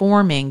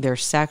forming their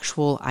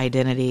sexual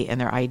identity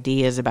and their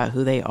ideas about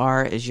who they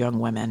are as young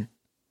women.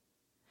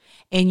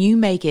 And you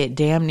make it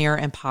damn near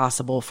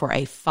impossible for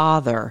a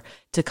father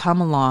to come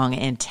along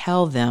and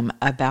tell them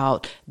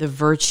about the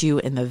virtue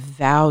and the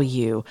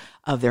value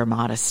of their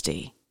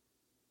modesty.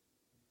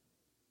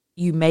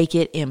 You make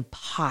it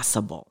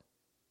impossible.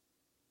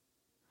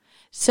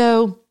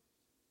 So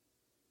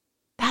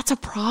that's a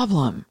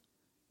problem.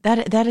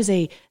 That is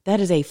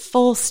a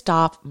full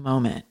stop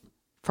moment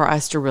for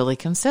us to really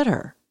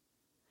consider.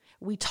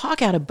 We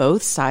talk out of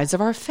both sides of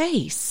our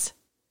face.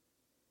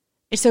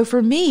 So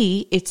for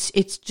me, it's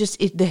just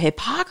the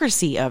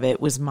hypocrisy of it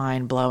was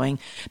mind blowing,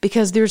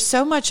 because there's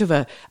so much of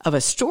a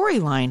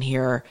storyline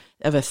here,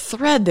 of a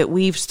thread that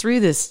weaves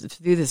through this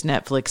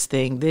Netflix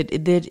thing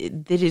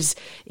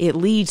that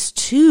leads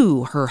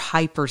to her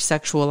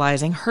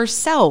hypersexualizing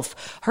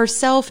herself, her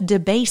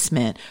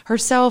self-debasement, her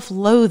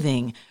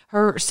self-loathing,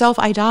 her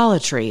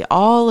self-idolatry,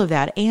 all of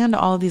that, and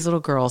all of these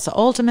little girls. So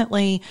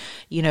ultimately,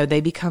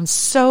 they become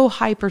so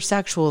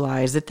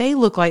hypersexualized that they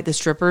look like the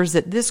strippers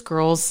that this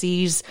girl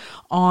sees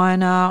on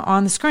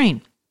the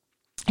screen.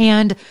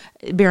 And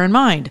bear in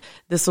mind,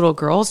 this little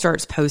girl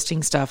starts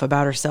posting stuff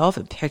about herself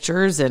and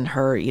pictures, and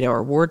her,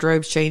 her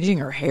wardrobe's changing,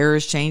 her hair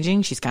is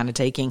changing. She's kind of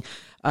taking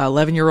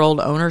 11-year-old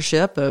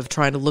ownership of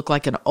trying to look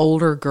like an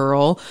older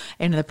girl.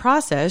 And in the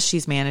process,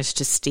 she's managed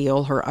to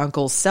steal her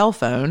uncle's cell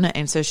phone.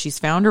 And so she's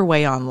found her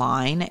way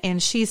online,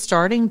 and she's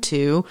starting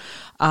to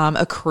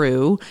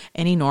accrue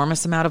an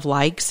enormous amount of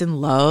likes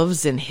and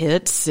loves and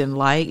hits and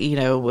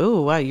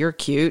ooh, wow, you're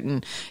cute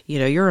and,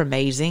 you're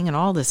amazing and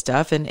all this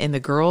stuff. And the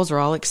girls are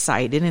all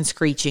excited and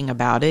screeching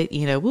about it.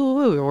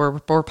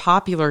 Woo, we're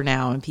popular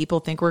now and people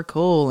think we're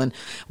cool and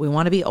we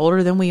want to be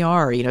older than we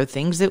are.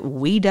 Things that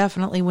we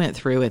definitely went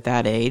through at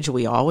that age.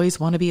 We always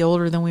want to be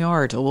older than we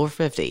are till we're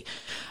 50.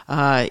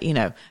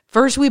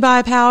 First we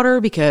buy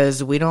powder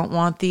because we don't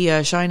want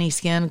the shiny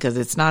skin because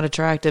it's not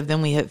attractive.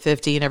 Then we hit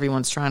 50 and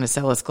everyone's trying to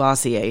sell us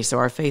Glossier, so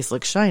our face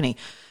looks shiny.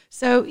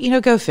 So,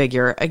 go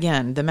figure.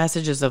 Again, the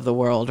messages of the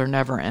world are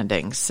never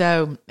ending.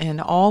 So, and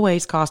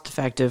always cost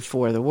effective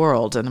for the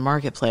world and the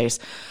marketplace.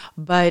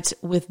 But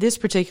with this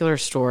particular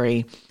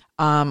story,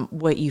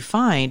 what you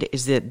find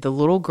is that the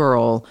little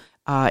girl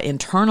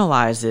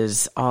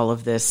internalizes all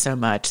of this so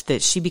much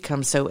that she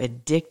becomes so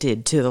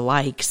addicted to the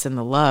likes and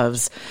the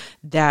loves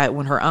that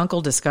when her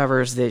uncle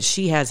discovers that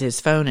she has his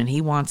phone and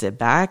he wants it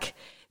back,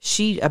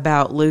 she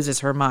about loses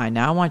her mind.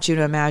 Now, I want you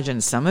to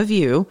imagine some of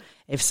you,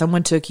 if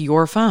someone took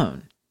your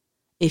phone,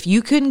 if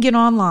you couldn't get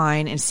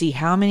online and see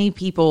how many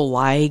people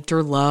liked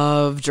or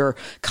loved or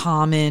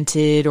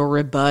commented or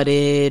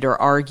rebutted or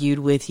argued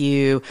with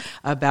you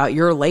about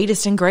your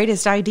latest and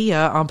greatest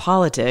idea on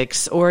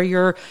politics, or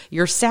your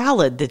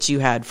salad that you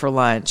had for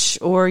lunch,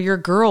 or your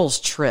girls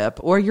trip,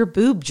 or your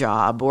boob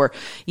job, or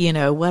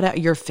what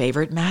your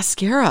favorite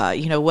mascara,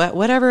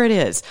 whatever it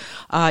is,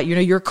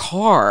 your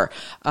car,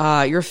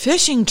 your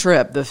fishing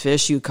trip, the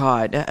fish you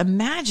caught.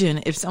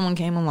 Imagine if someone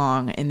came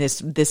along and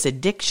this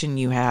addiction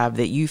you have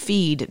that you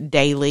feed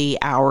daily,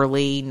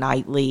 hourly,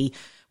 nightly,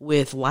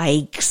 with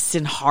likes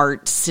and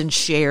hearts and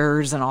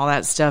shares and all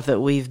that stuff that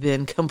we've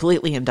been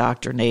completely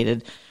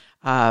indoctrinated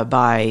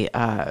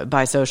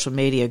by social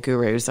media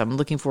gurus. I'm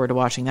looking forward to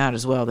watching that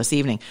as well this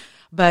evening.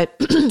 But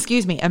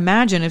excuse me,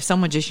 imagine if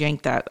someone just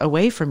yanked that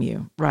away from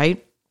you,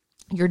 right?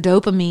 Your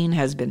dopamine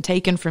has been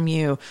taken from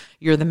you.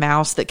 You're the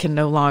mouse that can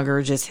no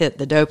longer just hit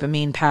the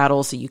dopamine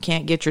paddle, so you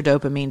can't get your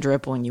dopamine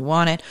drip when you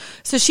want it.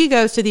 So she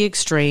goes to the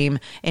extreme,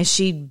 and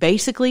she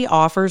basically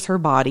offers her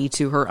body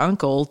to her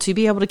uncle to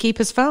be able to keep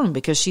his phone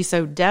because she's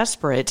so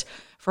desperate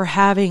for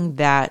having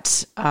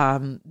that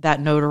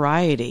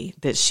notoriety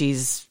that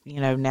she's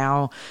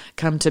now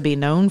come to be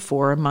known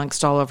for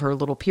amongst all of her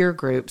little peer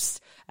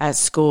groups at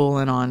school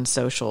and on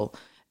social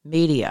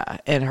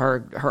media. And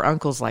her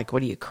uncle's like,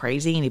 what are you,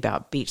 crazy? And he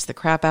about beats the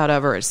crap out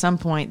of her. At some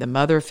point, the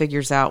mother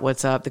figures out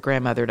what's up. The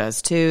grandmother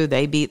does too.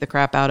 They beat the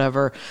crap out of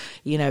her.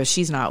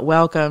 She's not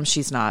welcome.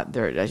 She's not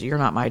there. You're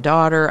not my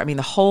daughter. I mean,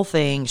 the whole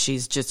thing,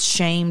 she's just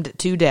shamed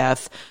to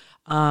death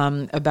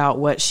about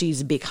what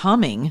she's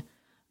becoming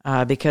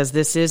because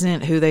this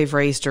isn't who they've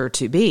raised her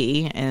to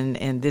be.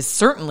 And this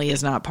certainly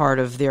is not part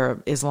of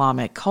their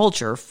Islamic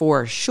culture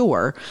for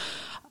sure.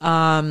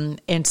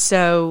 And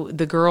so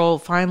the girl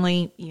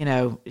finally,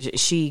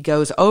 she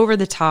goes over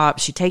the top.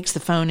 She takes the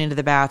phone into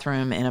the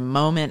bathroom in a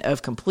moment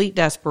of complete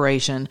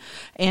desperation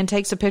and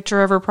takes a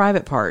picture of her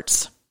private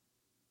parts.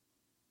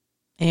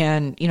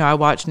 And, I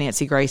watched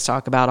Nancy Grace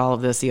talk about all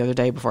of this the other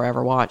day before I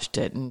ever watched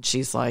it. And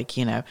she's like,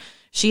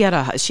 she had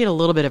a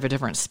little bit of a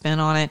different spin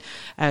on it.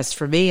 As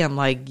for me, I'm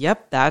like,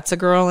 yep, that's a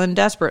girl in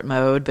desperate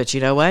mode. But you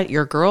know what?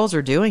 Your girls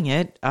are doing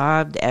it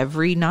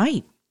every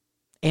night.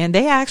 And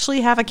they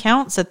actually have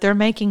accounts that they're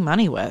making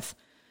money with.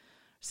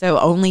 So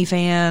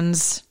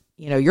OnlyFans,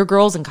 your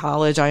girls in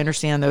college, I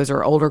understand those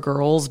are older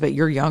girls, but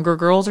your younger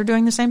girls are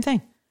doing the same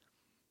thing.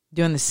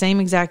 Doing the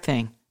same exact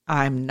thing.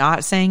 I'm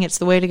not saying it's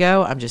the way to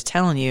go. I'm just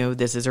telling you,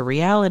 this is a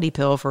reality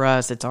pill for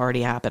us. It's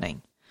already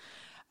happening.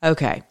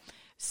 Okay.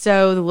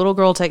 So the little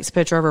girl takes a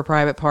picture of her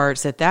private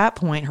parts. At that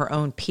point, her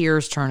own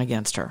peers turn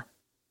against her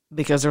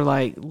because they're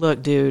like,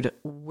 look, dude,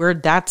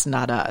 that's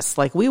not us.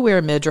 Like, we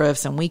wear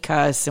midriffs and we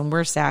cuss and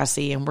we're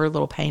sassy and we're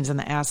little pains in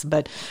the ass,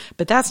 but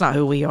that's not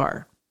who we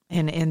are.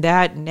 And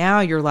that now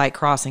you're like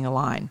crossing a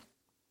line.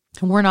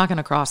 And we're not going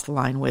to cross the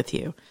line with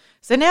you.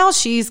 So now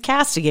she's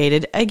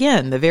castigated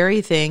again, the very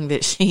thing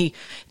that she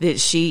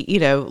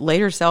laid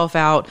herself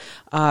out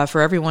for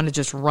everyone to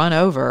just run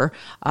over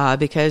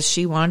because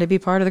she wanted to be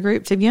part of the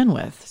group to begin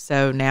with.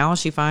 So now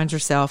she finds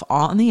herself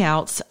on the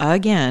outs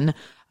again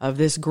of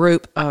this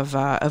group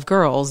of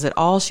girls that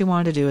all she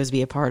wanted to do is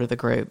be a part of the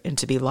group and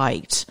to be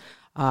liked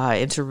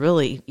and to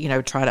really,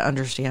 try to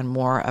understand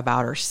more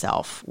about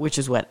herself, which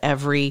is what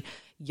every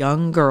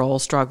young girl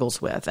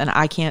struggles with. And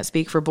I can't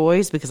speak for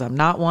boys because I'm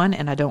not one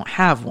and I don't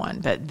have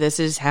one, but this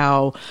is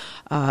how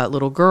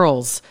little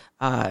girls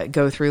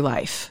go through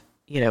life.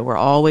 We're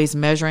always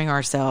measuring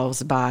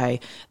ourselves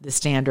by the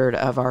standard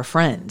of our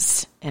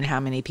friends and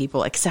how many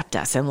people accept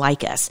us and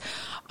like us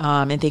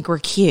and think we're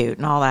cute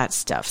and all that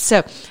stuff.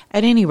 So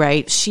at any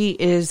rate, she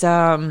is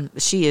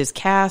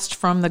cast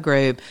from the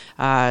group.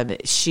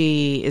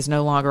 She is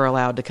no longer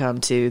allowed to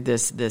come to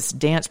this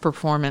dance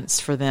performance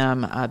for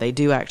them. They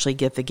do actually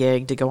get the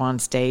gig to go on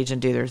stage and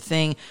do their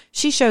thing.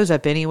 She shows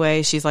up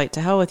anyway. She's like,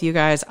 to hell with you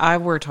guys.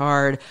 I've worked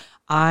hard.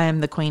 I'm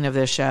the queen of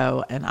this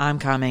show and I'm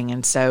coming.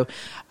 And so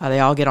they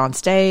all get on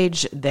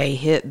stage. They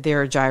hit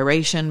their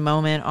gyration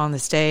moment on the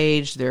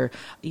stage. They're,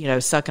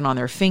 sucking on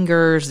their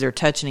fingers. They're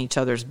touching each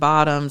other's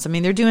bottoms. I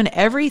mean, they're doing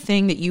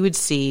everything that you would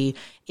see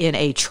in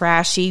a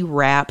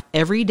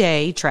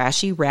everyday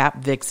trashy rap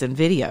vixen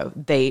video.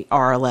 They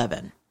are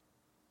 11.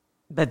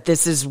 But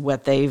this is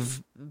what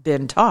they've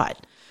been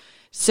taught.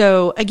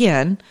 So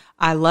again,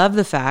 I love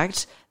the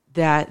fact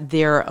that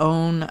their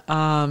own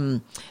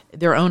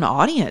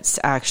audience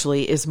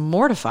actually is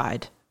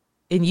mortified.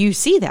 And you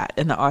see that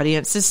in the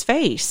audience's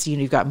face.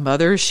 You've got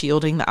mothers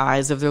shielding the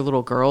eyes of their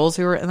little girls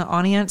who are in the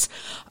audience.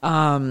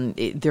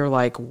 They're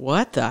like,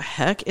 what the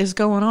heck is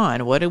going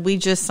on? What did we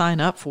just sign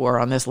up for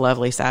on this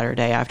lovely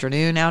Saturday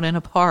afternoon out in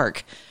a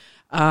park?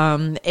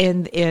 And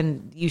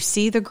you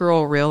see the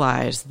girl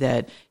realize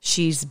that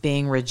she's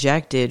being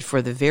rejected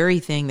for the very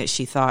thing that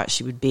she thought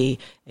she would be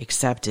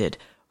accepted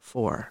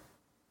for.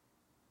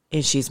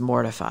 And she's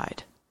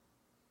mortified.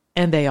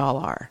 And they all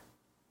are.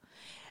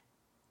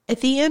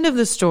 At the end of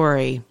the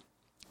story,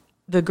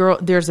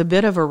 there's a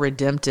bit of a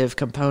redemptive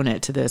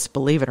component to this,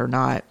 believe it or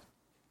not.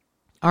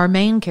 Our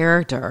main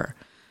character,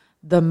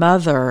 the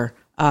mother,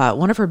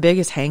 one of her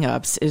biggest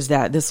hangups is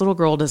that this little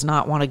girl does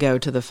not want to go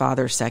to the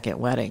father's second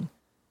wedding.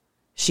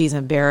 She's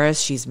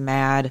embarrassed. She's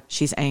mad.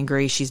 She's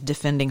angry. She's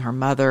defending her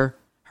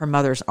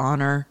mother's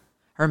honor,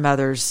 her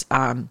mother's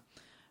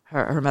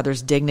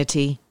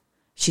dignity.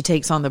 She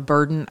takes on the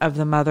burden of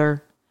the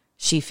mother.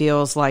 She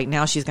feels like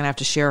now she's going to have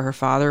to share her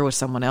father with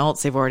someone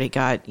else. They've already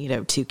got,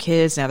 2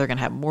 kids. Now they're going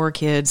to have more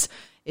kids.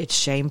 It's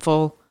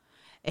shameful.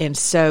 And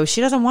so she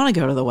doesn't want to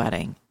go to the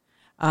wedding.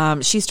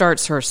 She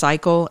starts her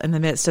cycle in the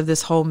midst of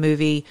this whole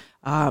movie.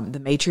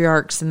 The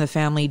matriarchs in the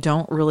family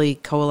don't really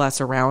coalesce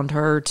around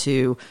her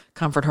to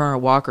comfort her or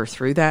walk her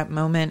through that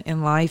moment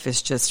in life.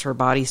 It's just her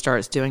body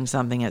starts doing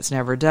something it's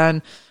never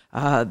done.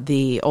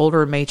 The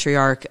older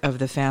matriarch of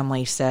the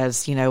family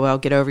says, well,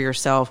 get over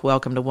yourself.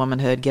 Welcome to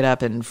womanhood. Get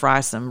up and fry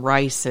some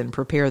rice and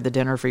prepare the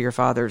dinner for your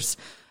father's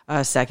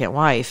second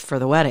wife for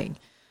the wedding.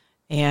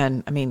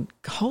 And I mean,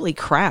 holy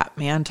crap,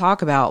 man.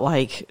 Talk about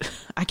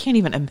I can't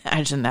even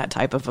imagine that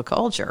type of a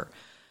culture.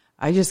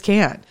 I just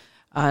can't.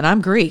 And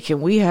I'm Greek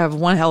and we have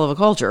one hell of a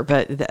culture,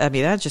 but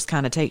that just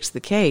kind of takes the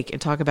cake.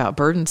 And talk about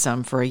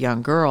burdensome for a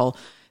young girl.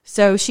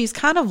 So she's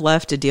kind of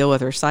left to deal with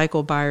her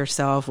cycle by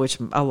herself, which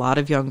a lot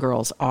of young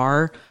girls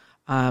are.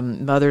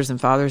 Mothers and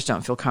fathers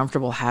don't feel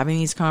comfortable having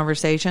these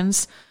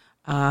conversations.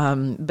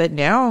 But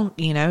now,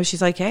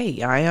 she's like,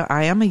 hey,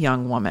 I am a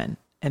young woman.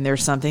 And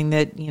there's something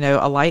that,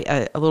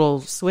 a little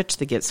switch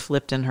that gets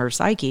flipped in her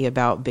psyche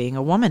about being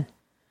a woman.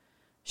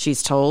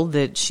 She's told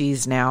that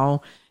she's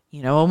now,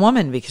 a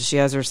woman because she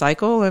has her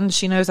cycle and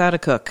she knows how to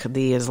cook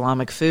the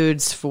Islamic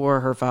foods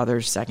for her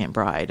father's second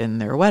bride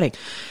and their wedding.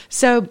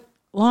 So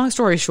long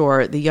story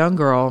short, the young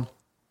girl,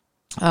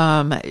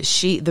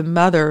 the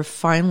mother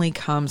finally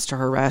comes to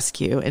her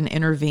rescue and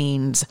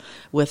intervenes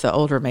with the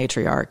older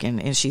matriarch.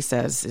 And she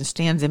says, and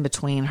stands in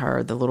between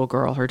her, the little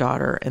girl, her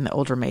daughter, and the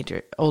older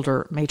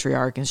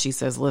matriarch. And she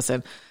says,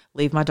 listen,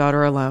 leave my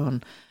daughter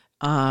alone.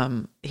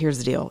 Here's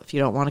the deal. If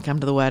you don't want to come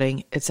to the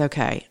wedding, it's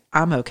okay.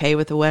 I'm okay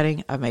with the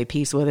wedding. I've made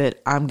peace with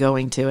it. I'm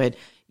going to it.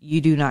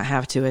 You do not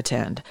have to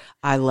attend.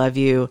 I love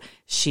you.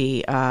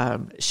 She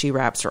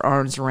wraps her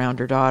arms around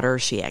her daughter.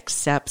 She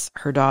accepts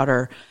her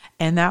daughter.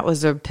 And that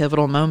was a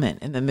pivotal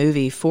moment in the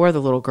movie for the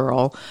little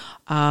girl.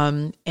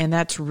 And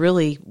that's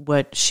really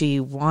what she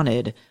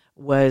wanted,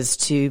 was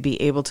to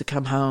be able to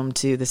come home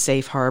to the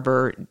safe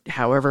harbor,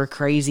 however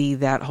crazy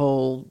that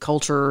whole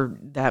culture,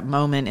 that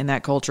moment in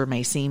that culture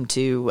may seem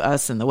to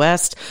us in the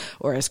West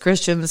or as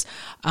Christians.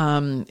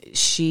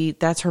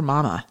 That's her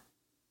mama.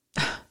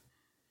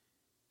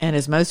 And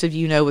as most of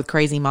you know with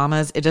crazy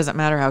mamas, it doesn't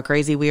matter how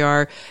crazy we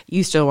are,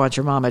 you still want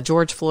your mama.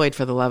 George Floyd,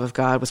 for the love of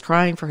God, was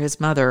crying for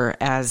his mother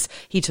as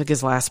he took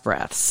his last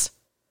breaths.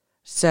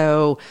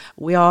 So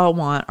we all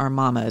want our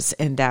mamas,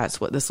 and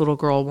that's what this little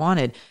girl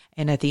wanted.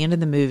 And at the end of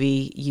the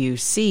movie, you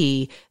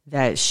see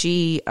that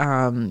she,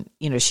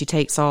 she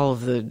takes all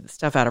of the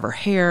stuff out of her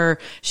hair.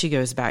 She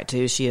goes back to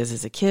who she is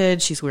as a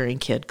kid. She's wearing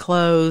kid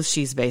clothes.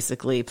 She's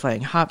basically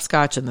playing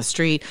hopscotch in the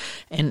street.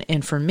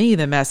 And for me,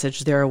 the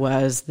message there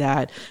was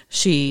that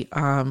she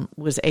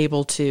was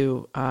able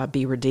to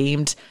be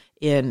redeemed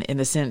in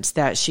the sense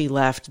that she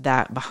left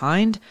that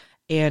behind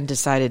and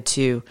decided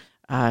to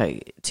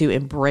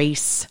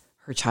embrace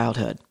her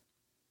childhood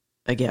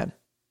again.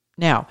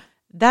 Now,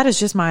 that is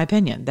just my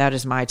opinion. That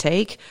is my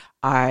take.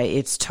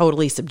 It's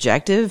totally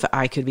subjective.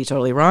 I could be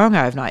totally wrong.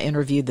 I have not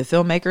interviewed the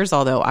filmmakers,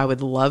 although I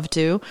would love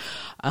to.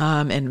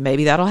 And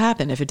maybe that'll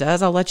happen. If it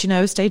does, I'll let you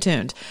know. Stay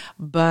tuned.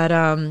 But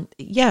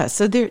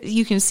so there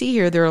you can see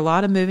here there are a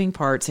lot of moving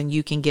parts, and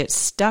you can get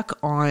stuck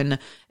on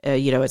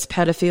it's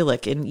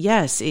pedophilic. And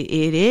yes,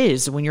 it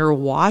is when you're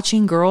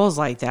watching girls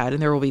like that.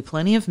 And there will be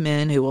plenty of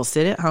men who will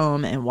sit at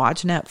home and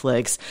watch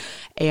Netflix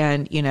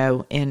and,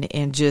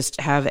 and just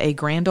have a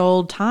grand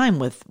old time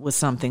with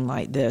something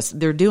like this.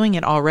 They're doing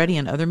it already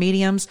in other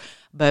mediums,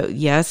 but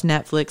yes,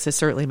 Netflix has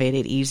certainly made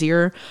it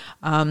easier.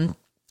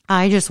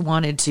 I just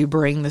wanted to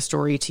bring the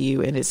story to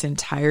you in its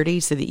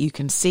entirety so that you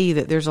can see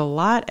that there's a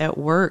lot at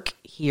work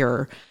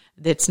here.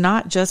 That's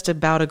not just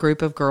about a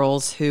group of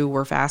girls who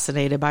were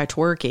fascinated by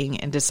twerking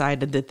and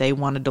decided that they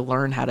wanted to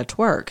learn how to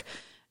twerk.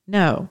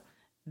 No,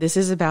 this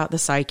is about the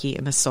psyche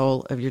and the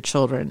soul of your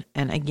children.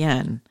 And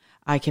again,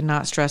 I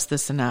cannot stress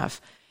this enough.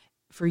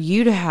 For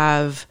you to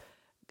have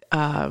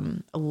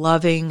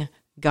loving,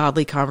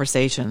 godly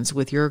conversations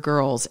with your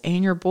girls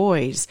and your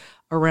boys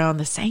around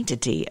the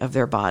sanctity of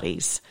their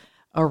bodies,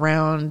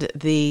 around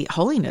the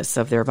holiness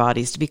of their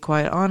bodies, to be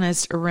quite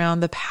honest,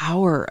 around the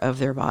power of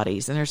their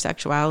bodies and their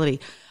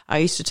sexuality. I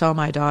used to tell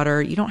my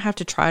daughter, you don't have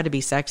to try to be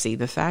sexy.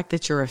 The fact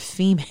that you're a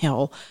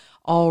female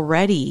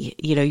already,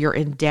 you're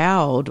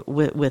endowed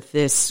with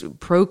this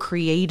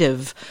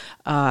procreative,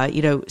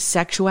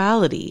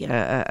 sexuality.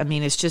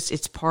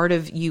 It's part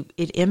of you.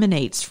 It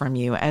emanates from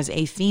you as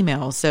a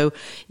female. So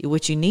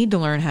what you need to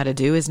learn how to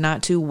do is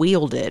not to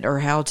wield it or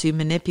how to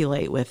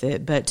manipulate with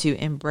it, but to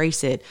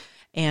embrace it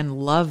and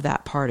love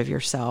that part of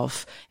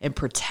yourself and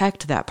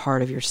protect that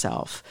part of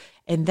yourself.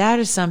 And that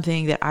is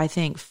something that I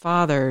think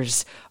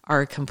fathers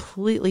are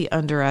completely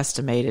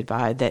underestimated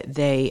by, that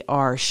they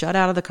are shut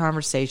out of the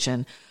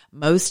conversation.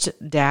 Most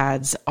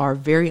dads are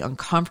very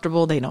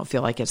uncomfortable. They don't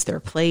feel like it's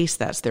their place.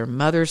 That's their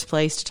mother's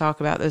place to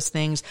talk about those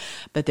things.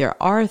 But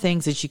there are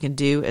things that you can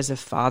do as a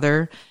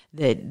father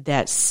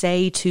that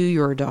say to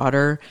your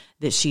daughter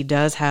that she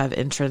does have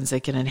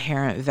intrinsic and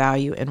inherent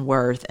value and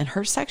worth. And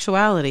her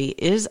sexuality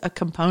is a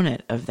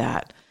component of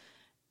that.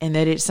 And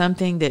that it's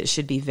something that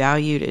should be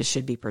valued, it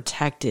should be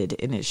protected,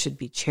 and it should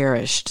be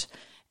cherished.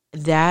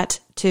 That,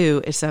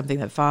 too, is something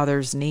that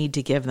fathers need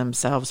to give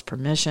themselves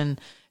permission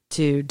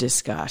to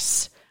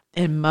discuss.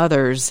 And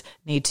mothers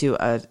need to,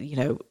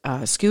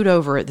 scoot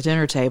over at the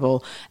dinner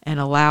table and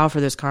allow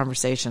for those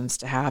conversations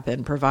to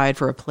happen, provide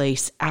for a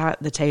place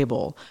at the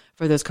table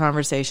for those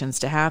conversations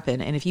to happen.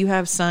 And if you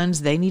have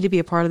sons, they need to be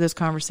a part of those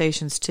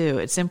conversations too.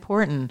 It's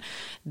important,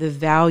 the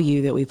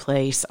value that we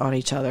place on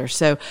each other.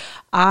 So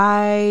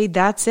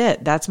that's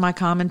it. That's my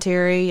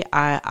commentary.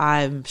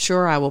 I'm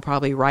sure I will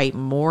probably write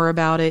more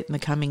about it in the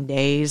coming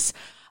days.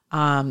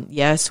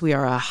 Yes, we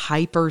are a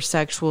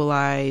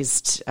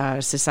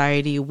hypersexualized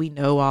society. We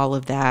know all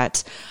of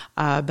that.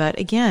 But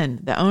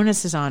again, the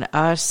onus is on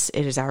us.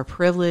 It is our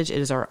privilege. It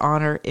is our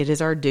honor. It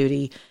is our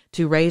duty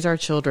to raise our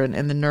children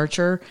in the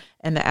nurture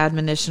and the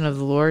admonition of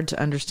the Lord,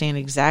 to understand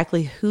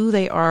exactly who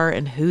they are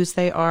and whose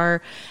they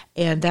are.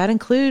 And that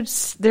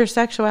includes their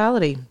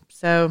sexuality.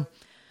 So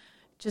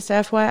Just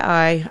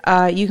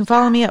FYI. You can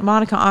follow me at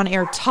Monica On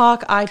Air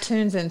Talk,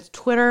 iTunes, and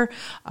Twitter,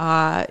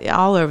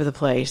 all over the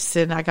place.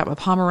 And I got my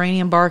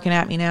Pomeranian barking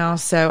at me now,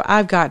 so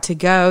I've got to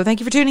go.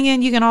 Thank you for tuning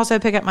in. You can also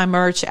pick up my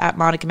merch at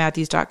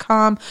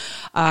MonicaMatthews.com.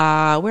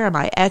 Where am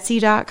I?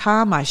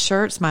 Etsy.com. My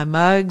shirts, my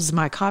mugs,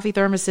 my coffee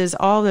thermoses,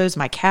 all those,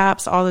 my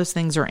caps, all those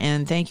things are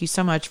in. Thank you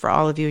so much for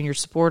all of you and your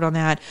support on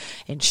that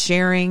and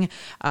sharing,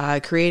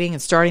 creating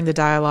and starting the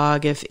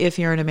dialogue. If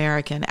you're an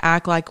American,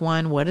 act like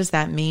one. What does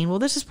that mean? Well,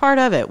 this is part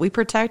of it. We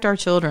protect our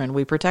children.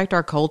 We protect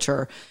our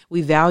culture.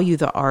 We value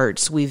the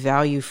arts. We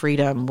value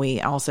freedom. We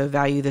also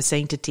value the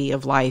sanctity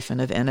of life and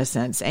of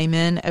innocence.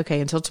 Amen.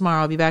 Okay, until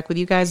tomorrow, I'll be back with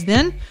you guys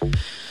then.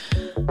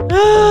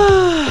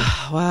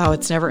 Wow,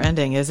 it's never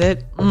ending, is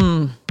it?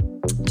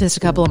 Just a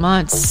couple of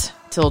months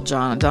till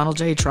Donald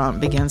J.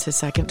 Trump begins his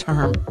second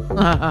term.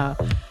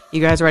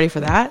 You guys ready for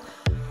that?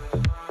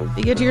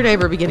 Be good to your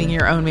neighbor, beginning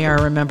your own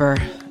mirror. Remember,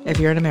 if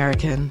you're an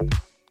American,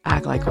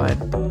 act like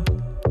one.